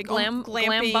 Yeah, it's like Glam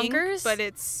glamping, bunkers? but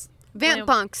it's Vamp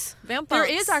bunks. Vamp there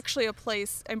bunks. is actually a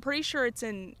place. I'm pretty sure it's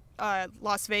in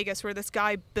Las Vegas where this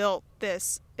guy built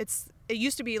this. It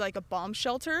used to be like a bomb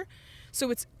shelter, so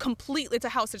it's a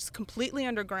house that's completely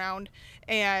underground,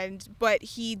 but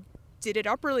he did it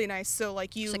up really nice. So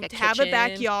like you like a have a kitchen.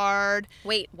 backyard.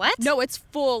 Wait, what? No, it's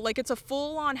full. Like it's a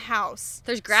full-on house.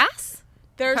 There's grass?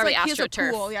 There's Probably like he has a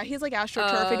AstroTurf. pool. Yeah, he's like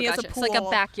AstroTurf, and he has a gotcha. pool. It's like a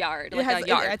backyard, like a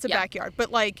yard. Yeah, it's a backyard,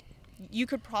 but like you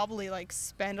could probably like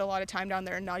spend a lot of time down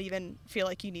there and not even feel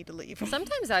like you need to leave.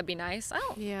 Sometimes that'd be nice. I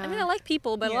mean, Yeah. I like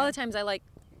people, but a lot Yeah. of times I like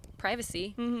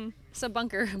privacy. Mm-hmm. So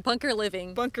bunker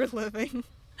living. Bunker living.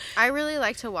 I really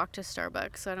like to walk to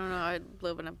Starbucks. So I don't know. I'd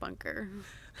live in a bunker.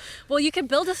 Well, you can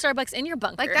build a Starbucks in your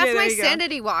bunker. Like, that's there my you go.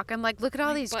 sanity walk. I'm like, look at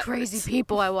all these butt crazy hurts.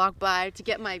 people I walk by to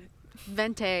get my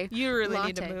venti. You really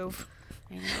need to latte. move.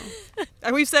 I know.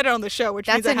 And we've said it on the show, which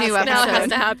That's means a it new has to now it happen. has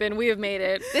to happen. We have made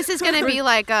it. This is going to be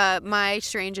like my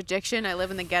strange addiction. I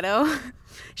live in the ghetto.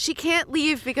 She can't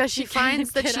leave because she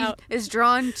finds that get she out. is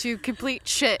drawn to complete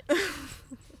shit.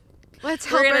 Let's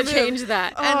help We're her gonna move. change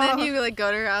that. And then you like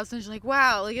go to her house and she's like,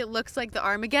 wow, like it looks like the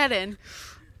Armageddon.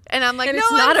 And I'm like, And no,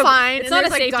 it's not I'm a- fine. it's And not there's,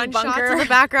 a like, safety gunshots bunker. in the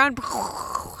background.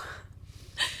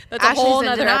 That's a whole Ashley's in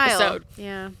nother denial. episode.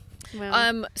 Yeah.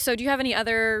 Well, So do you have any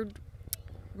other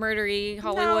murdery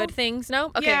Hollywood No. things?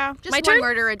 No? Okay. Yeah. just My one turn?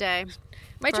 murder a day.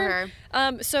 My for turn.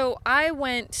 her. So I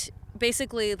went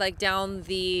basically like down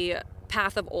the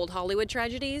path of old Hollywood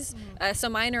tragedies. So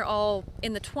mine are all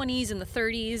in the 20s and the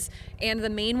 30s, and the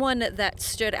main one that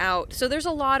stood out. So there's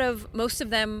a lot of, most of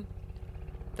them,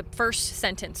 the first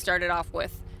sentence started off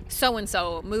with,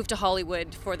 so-and-so moved to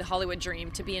Hollywood for the Hollywood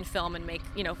dream, to be in film and make,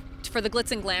 for the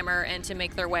glitz and glamour and to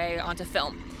make their way onto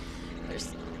film.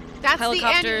 There's That's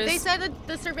helicopters. They said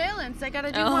the surveillance. They got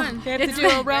to do one. They have to do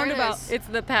a roundabout. It's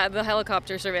the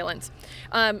helicopter surveillance.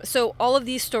 So all of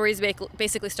these stories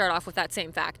basically start off with that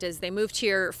same fact: is they moved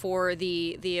here for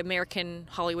the American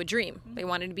Hollywood dream. They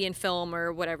wanted to be in film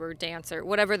or whatever, dance or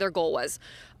whatever their goal was,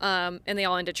 and they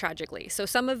all ended tragically. So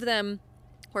some of them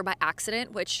were by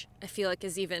accident, which I feel like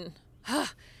is even.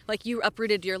 Like you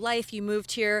uprooted your life, you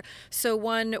moved here. So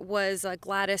one was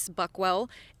Gladys Buckwell,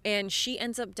 and she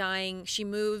ends up dying. She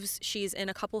moves, she's in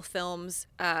a couple films,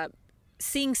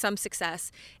 seeing some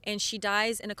success, and she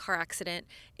dies in a car accident.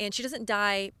 And she doesn't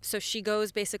die, so she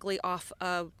goes basically off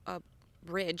a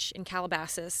bridge in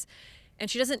Calabasas, and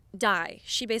she doesn't die.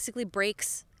 She basically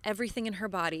breaks everything in her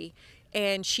body,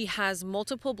 and she has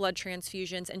multiple blood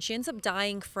transfusions, and she ends up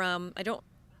dying from,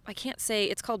 I can't say,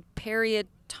 it's called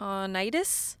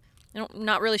peritonitis. I'm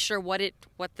not really sure what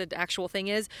the actual thing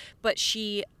is, but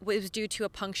she was due to a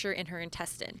puncture in her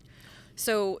intestine.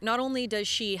 So not only does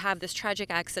she have this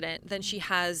tragic accident, then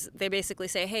they basically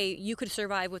say, hey, you could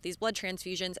survive with these blood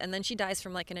transfusions, and then she dies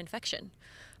from like an infection.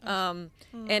 And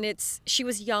she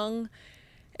was young.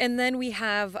 And then we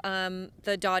have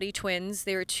the Dottie twins.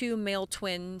 They were two male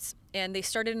twins, and they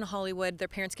started in Hollywood. Their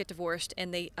parents get divorced,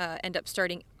 and they end up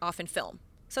starting off in film.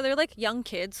 So they're like young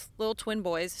kids, little twin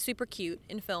boys, super cute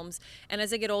in films. And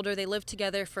as they get older, they live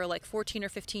together for like 14 or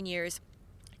 15 years,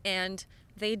 and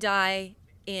they die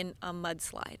in a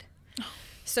mudslide.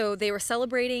 So they were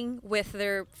celebrating with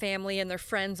their family and their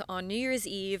friends on New Year's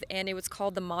Eve, and it was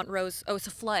called the Montrose. Oh, it's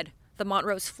a flood. The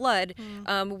Montrose flood,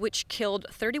 which killed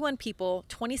 31 people.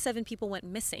 27 people went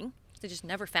missing. They just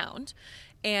never found.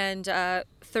 And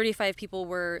 35 people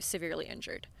were severely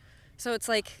injured. So it's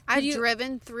like I've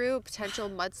driven through a potential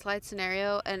mudslide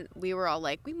scenario, and we were all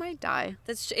like, we might die.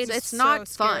 It's not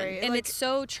so fun, scary. And it's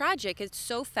so tragic. It's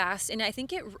so fast, and I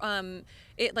think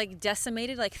it like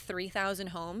decimated like 3,000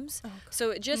 homes. So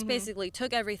it just basically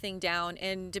took everything down,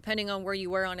 and depending on where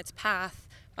you were on its path,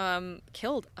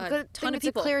 killed a ton of people. It's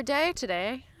a clear day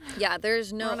today. Yeah,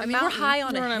 there's no. We're on a we're mountain. high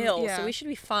on a hill, yeah. so we should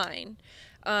be fine.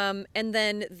 And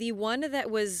then the one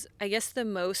that was, I guess, the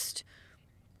most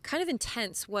kind of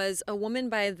intense was a woman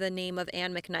by the name of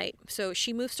Anne McKnight. So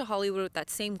she moves to Hollywood with that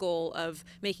same goal of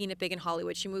making it big in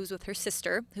Hollywood. She moves with her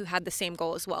sister, who had the same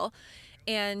goal as well.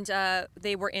 And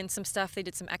they were in some stuff. They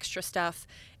did some extra stuff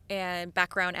and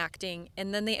background acting.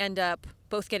 And then they end up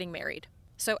both getting married.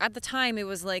 So at the time, it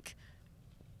was like,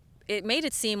 it made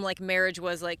it seem like marriage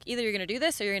was like, either you're going to do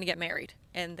this or you're going to get married.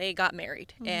 And they got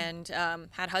married and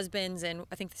had husbands. And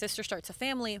I think the sister starts a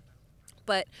family.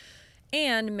 But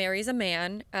Anne marries a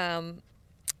man.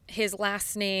 His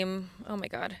last name, oh my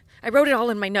God. I wrote it all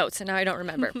in my notes and now I don't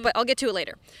remember, but I'll get to it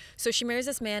later. So she marries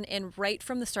this man, and right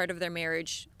from the start of their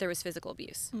marriage, there was physical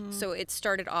abuse. So it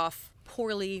started off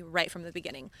poorly right from the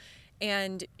beginning.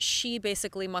 And she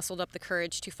basically muscled up the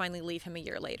courage to finally leave him a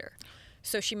year later.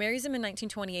 So she marries him in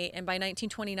 1928, and by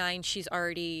 1929, she's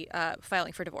already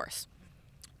filing for divorce.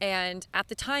 And at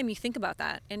the time, you think about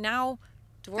that, and now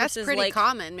divorce That's is pretty like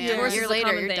common, man. divorce A year is a later,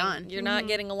 common you're thing. done. You're not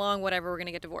getting along, whatever, we're going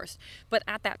to get divorced. But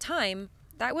at that time,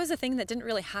 that was a thing that didn't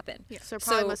really happen. Yeah. So it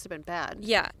probably must have been bad.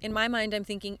 Yeah. In my mind, I'm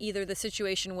thinking either the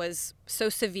situation was so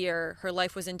severe, her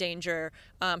life was in danger,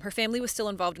 her family was still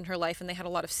involved in her life, and they had a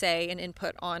lot of say and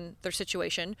input on their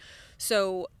situation.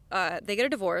 So they get a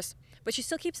divorce, but she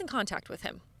still keeps in contact with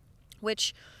him,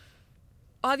 which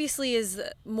obviously is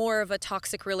more of a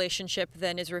toxic relationship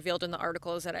than is revealed in the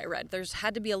articles that I read. There's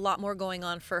had to be a lot more going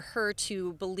on for her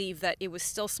to believe that it was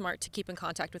still smart to keep in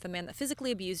contact with a man that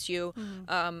physically abused you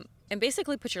and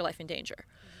basically put your life in danger.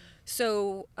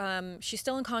 So she's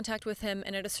still in contact with him,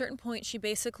 and at a certain point she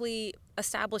basically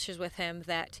establishes with him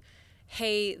that,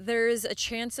 hey, there's a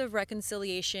chance of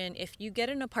reconciliation if you get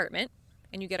an apartment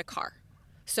and you get a car.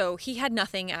 So he had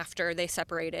nothing after they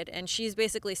separated, and she's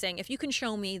basically saying, if you can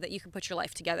show me that you can put your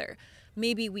life together,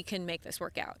 maybe we can make this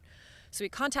work out. So he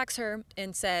contacts her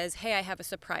and says, hey, I have a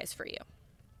surprise for you.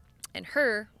 And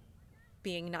her,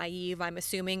 being naive, I'm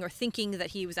assuming, or thinking that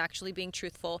he was actually being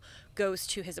truthful, goes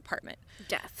to his apartment.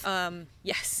 Death.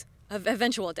 Yes,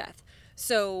 eventual death.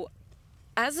 So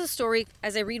as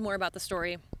I read more about the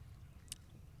story,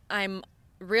 I'm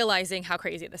realizing how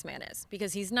crazy this man is,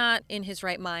 because he's not in his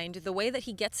right mind. The way that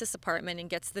he gets this apartment and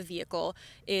gets the vehicle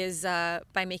is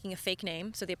by making a fake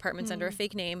name. So the apartment's under a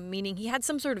fake name, meaning he had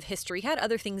some sort of history. He had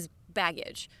other things,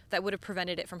 baggage, that would have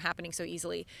prevented it from happening so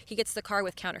easily. He gets the car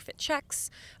with counterfeit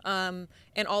checks, and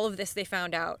all of this they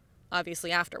found out,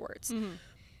 obviously, afterwards.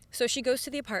 So she goes to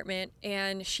the apartment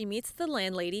and she meets the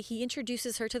landlady. He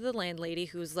introduces her to the landlady,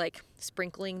 who's like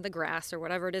sprinkling the grass or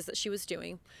whatever it is that she was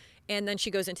doing. And then she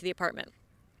goes into the apartment.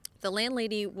 The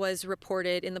landlady was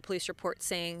reported in the police report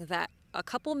saying that a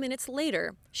couple minutes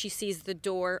later, she sees the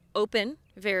door open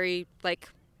very,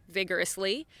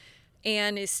 vigorously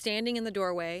and is standing in the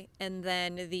doorway. And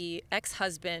then the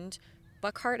ex-husband,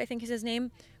 Buckhart, I think is his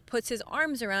name, puts his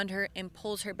arms around her and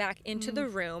pulls her back into the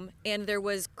room. And there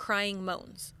was crying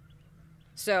moans.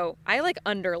 So I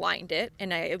underlined it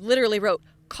and I literally wrote,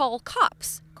 "Call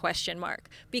cops?" ?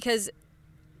 Because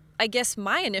I guess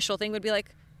my initial thing would be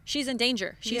she's in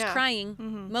danger. She's crying,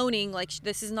 moaning,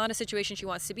 this is not a situation she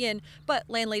wants to be in, but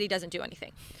landlady doesn't do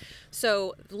anything.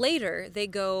 So later they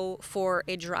go for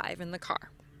a drive in the car.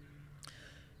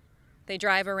 They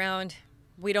drive around.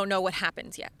 We don't know what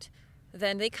happens yet.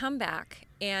 Then they come back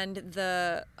and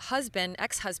the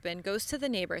ex-husband goes to the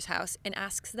neighbor's house and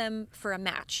asks them for a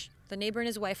match. The neighbor and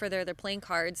his wife are there. They're playing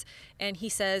cards. And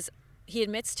he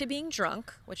admits to being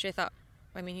drunk, which I thought,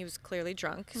 he was clearly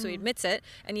drunk. So he admits it.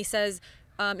 And he says,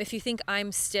 if you think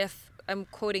I'm stiff, I'm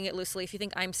quoting it loosely, if you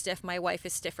think I'm stiff, my wife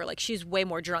is stiffer. She's way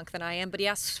more drunk than I am. But he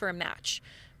asks for a match.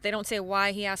 They don't say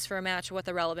why he asked for a match, what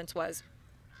the relevance was.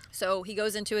 So he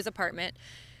goes into his apartment.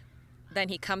 Then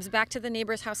he comes back to the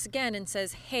neighbor's house again and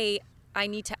says, "Hey, I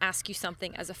need to ask you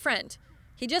something as a friend."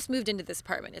 He just moved into this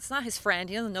apartment. It's not his friend.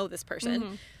 He doesn't know this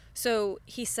person. So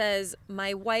he says,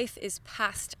 "My wife is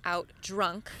passed out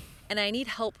drunk and I need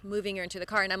help moving her into the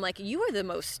car." And I'm like, you are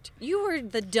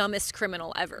the dumbest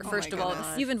criminal ever. First of all,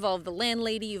 you've involved the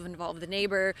landlady, you've involved the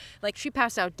neighbor. She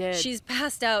passed out dead. She's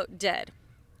passed out dead,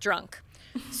 drunk.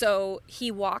 So he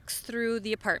walks through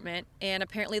the apartment and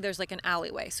apparently there's an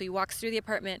alleyway. So he walks through the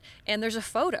apartment and there's a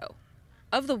photo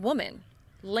of the woman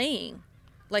laying,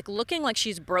 looking like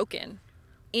she's broken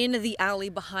in the alley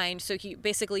behind. So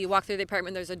you walk through the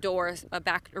apartment, there's a door,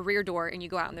 a rear door, and you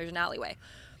go out and there's an alleyway.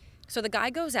 So the guy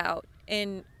goes out,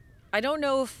 and I don't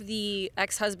know if the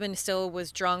ex-husband still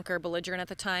was drunk or belligerent at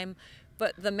the time,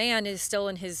 but the man is still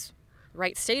in his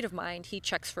right state of mind. He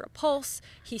checks for a pulse,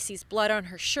 he sees blood on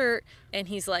her shirt, and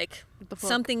he's like,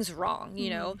 something's wrong, you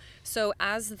know? So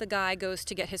as the guy goes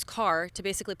to get his car to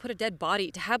basically put a dead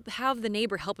body, to have the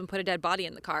neighbor help him put a dead body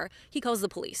in the car, he calls the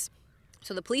police.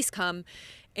 So the police come,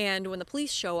 and when the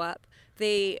police show up,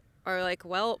 they are like,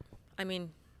 well,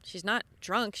 she's not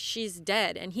drunk, she's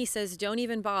dead. And he says, don't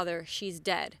even bother, she's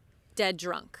dead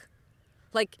drunk.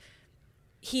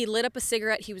 He lit up a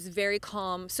cigarette. He was very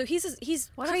calm. So he's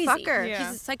what crazy. A fucker.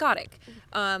 Yeah. He's psychotic.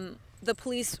 The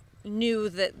police knew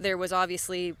that there was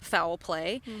obviously foul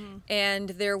play, and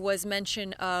there was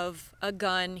mention of a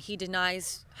gun. He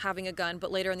denies having a gun,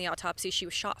 but later in the autopsy, she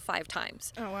was shot 5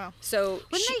 times. Oh, wow. So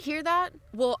wouldn't they hear that?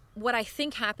 Well, what I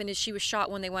think happened is she was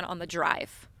shot when they went on the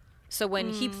drive. So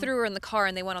when he threw her in the car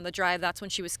and they went on the drive, that's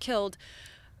when she was killed.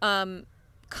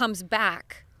 Comes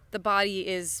back, the body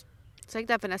is... It's like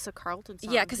that Vanessa Carlton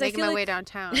song. Yeah, because I feel my way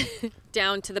downtown.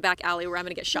 Down to the back alley where I'm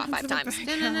going to get shot 5 times.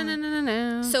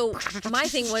 No. So my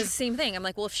thing was the same thing. I'm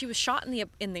like, well, if she was shot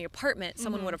in the apartment,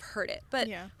 someone would have heard it. But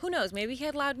who knows? Maybe he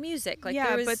had loud music.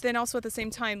 But then also at the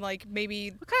same time, maybe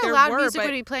what kind of loud music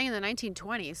would he be playing in the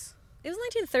 1920s? It was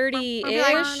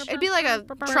 1930-ish. It'd be like a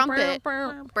trumpet.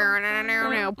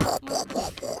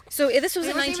 So this was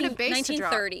in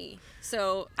 1930.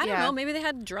 So I don't know. Maybe they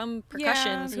had drum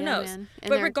percussions. Who knows?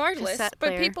 But regardless,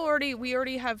 people we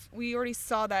already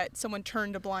saw that someone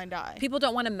turned a blind eye. People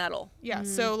don't want to meddle. Yeah.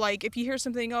 So if you hear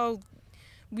something,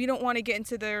 we don't want to get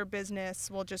into their business,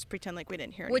 we'll just pretend like we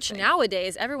didn't hear anything. Which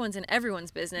nowadays, everyone's in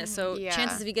everyone's business. So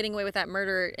chances of you getting away with that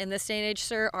murder in this day and age,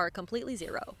 sir, are completely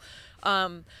zero.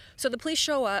 So the police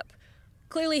show up.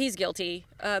 Clearly he's guilty.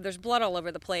 There's blood all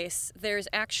over the place. There's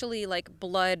actually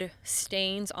blood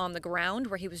stains on the ground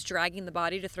where he was dragging the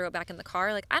body to throw it back in the car.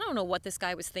 I don't know what this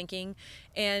guy was thinking.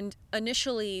 And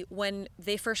initially when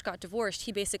they first got divorced,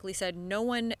 he basically said, no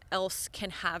one else can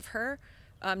have her.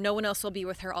 No one else will be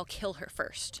with her. I'll kill her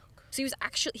first. So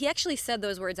he actually said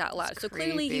those words out loud. So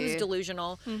clearly he was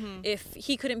delusional. If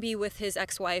he couldn't be with his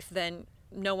ex-wife, then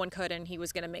no one could, and he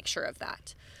was going to make sure of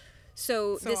that.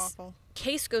 So this awful.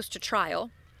 Case goes to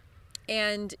trial,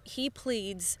 and he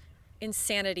pleads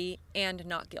insanity and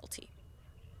not guilty.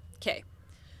 Okay.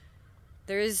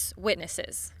 There's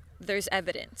witnesses. There's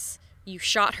evidence. You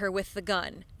shot her with the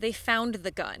gun. They found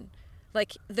the gun.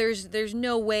 There's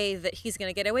no way that he's going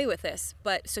to get away with this.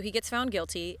 But so he gets found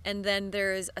guilty, and then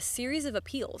there's a series of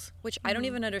appeals, which I don't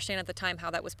even understand at the time how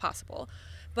that was possible.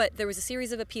 But there was a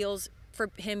series of appeals for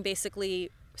him basically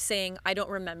saying, I don't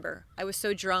remember. I was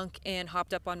so drunk and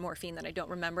hopped up on morphine that I don't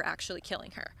remember actually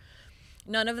killing her.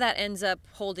 None of that ends up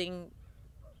holding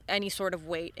any sort of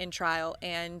weight in trial,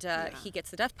 and he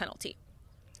gets the death penalty.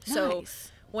 Nice. So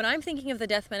when I'm thinking of the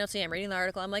death penalty, I'm reading the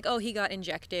article, I'm like, oh, he got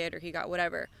injected or he got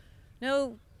whatever.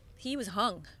 No, he was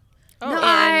hung. Oh,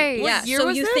 nice. What year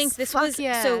was this? Think this Fuck was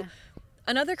yeah. so.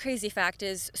 Another crazy fact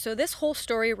is, so this whole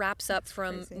story wraps up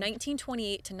from 1928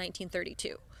 to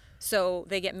 1932. So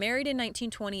they get married in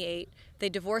 1928, they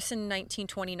divorce in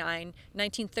 1929,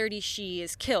 1930 she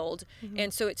is killed,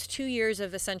 and so it's 2 years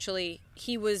of essentially,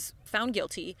 he was found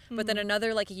guilty, but then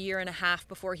another like a year and a half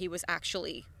before he was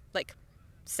actually like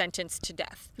sentenced to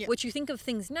death. Yeah. Which you think of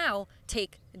things now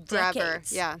take Forever.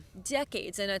 decades. Yeah.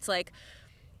 Decades, and it's like,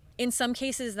 in some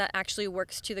cases that actually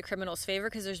works to the criminal's favor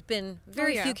because there's been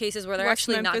very few cases where they're West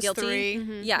actually Memphis not guilty.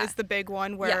 3 is the big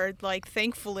one where like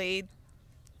thankfully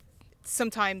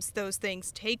sometimes those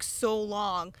things take so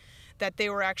long that they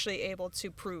were actually able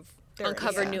to prove their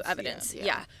uncover new evidence.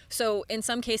 Yeah. So in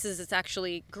some cases it's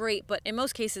actually great, but in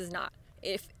most cases not.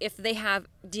 If they have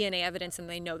DNA evidence and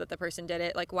they know that the person did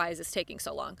it, like why is this taking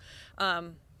so long?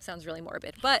 Sounds really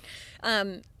morbid. But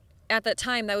at that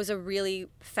time that was a really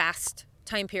fast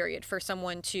time period for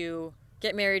someone to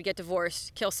get married, get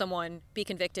divorced, kill someone, be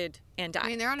convicted, and die. I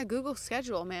mean, they're on a Google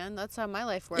schedule, man. That's how my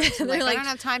life works. They're like, like, I don't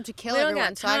have time to kill we don't everyone,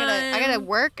 got so I gotta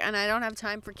work, and I don't have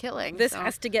time for killing. This so.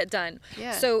 has to get done.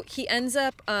 Yeah. So he ends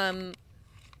up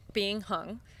being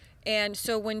hung. And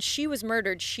so when she was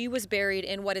murdered, she was buried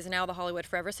in what is now the Hollywood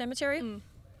Forever Cemetery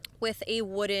with a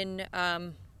wooden,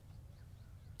 not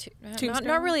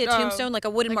really a tombstone, like a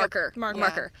wooden marker.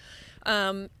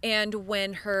 And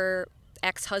when her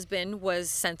ex-husband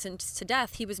was sentenced to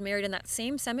death, he was married in that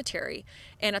same cemetery.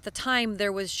 And at the time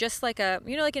there was just like a,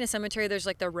 you know, like in a cemetery there's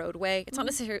like the roadway, it's not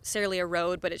necessarily a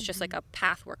road, but it's just like a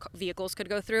path where vehicles could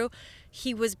go through.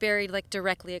 He was buried like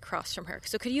directly across from her.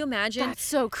 So could you imagine? That's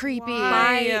so creepy.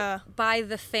 By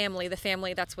the family,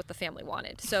 that's what the family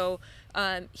wanted. So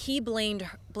he blamed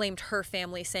her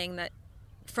family, saying that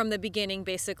from the beginning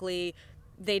basically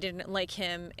they didn't like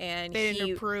him and they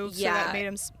didn't approve, so that made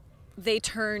him they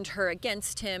turned her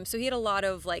against him. So he had a lot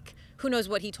of like, who knows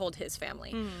what he told his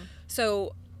family.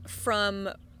 So from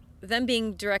them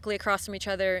being directly across from each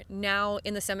other, now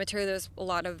in the cemetery there's a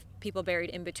lot of people buried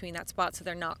in between that spot, so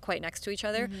they're not quite next to each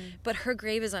other. But her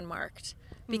grave is unmarked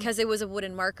because it was a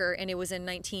wooden marker and it was in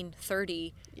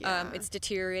 1930. It's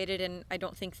deteriorated, and I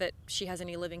don't think that she has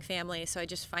any living family, so I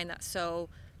just find that so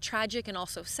tragic and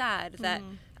also sad that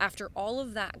after all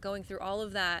of that, going through all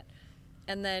of that,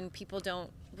 and then people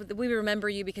don't, we remember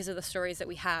you because of the stories that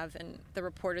we have and the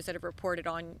reporters that have reported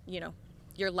on, you know,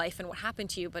 your life and what happened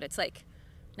to you. But it's like,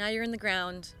 now you're in the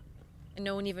ground and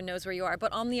no one even knows where you are.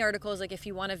 But on the articles, like if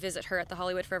you want to visit her at the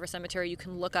Hollywood Forever Cemetery, you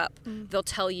can look up, they'll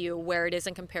tell you where it is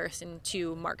in comparison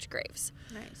to marked graves.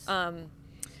 Nice.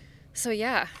 So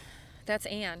yeah, that's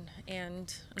Anne.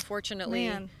 And unfortunately,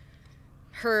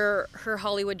 her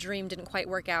Hollywood dream didn't quite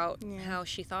work out how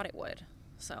she thought it would.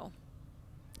 So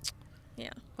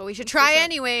yeah. But we should try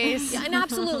anyways. Yeah, and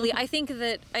absolutely. I think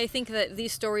that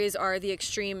these stories are the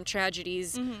extreme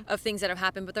tragedies of things that have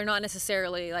happened, but they're not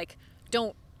necessarily like,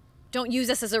 don't use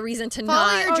this as a reason to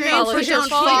follow not your dreams, follow but your don't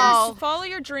fears. fall. Follow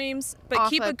your dreams, but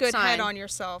keep a good head on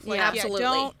yourself. Like, absolutely.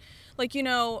 Don't, like, you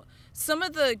know, some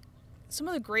of the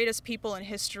greatest people in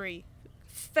history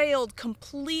failed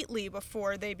completely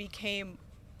before they became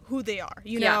who they are.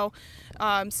 You know,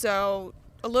 so.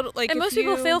 A little, like, and most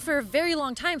people fail for a very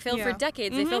long time, fail for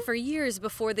decades. They Mm-hmm. fail for years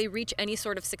before they reach any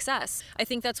sort of success. I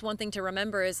think that's one thing to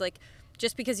remember is like,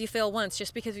 just because you fail once,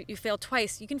 just because you fail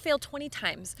twice, you can fail 20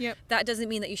 times. Yep. That doesn't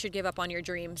mean that you should give up on your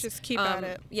dreams. Just keep at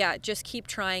it. Yeah, just keep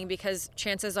trying, because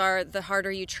chances are the harder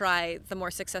you try, the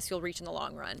more success you'll reach in the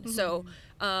long run. Mm-hmm. So,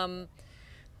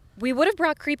 we would have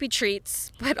brought creepy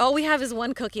treats, but all we have is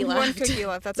one cookie left. One cookie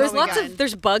left. That's there's all we lots got. of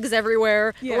there's bugs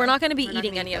everywhere. Yeah. But we're not going to be We're not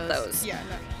eating gonna any eat of those. those. Yeah.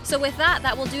 No. So with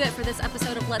that will do it for this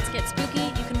episode of Let's Get Spooky.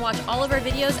 You can watch all of our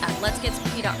videos at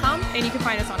letsgetspooky.com. And you can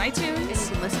find us on And iTunes.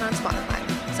 you can listen on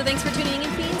Spotify. So thanks for tuning in,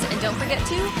 Fiends, and don't forget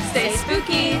to Stay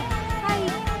spooky. Bye.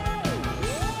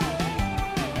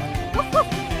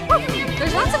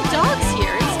 There's lots of dogs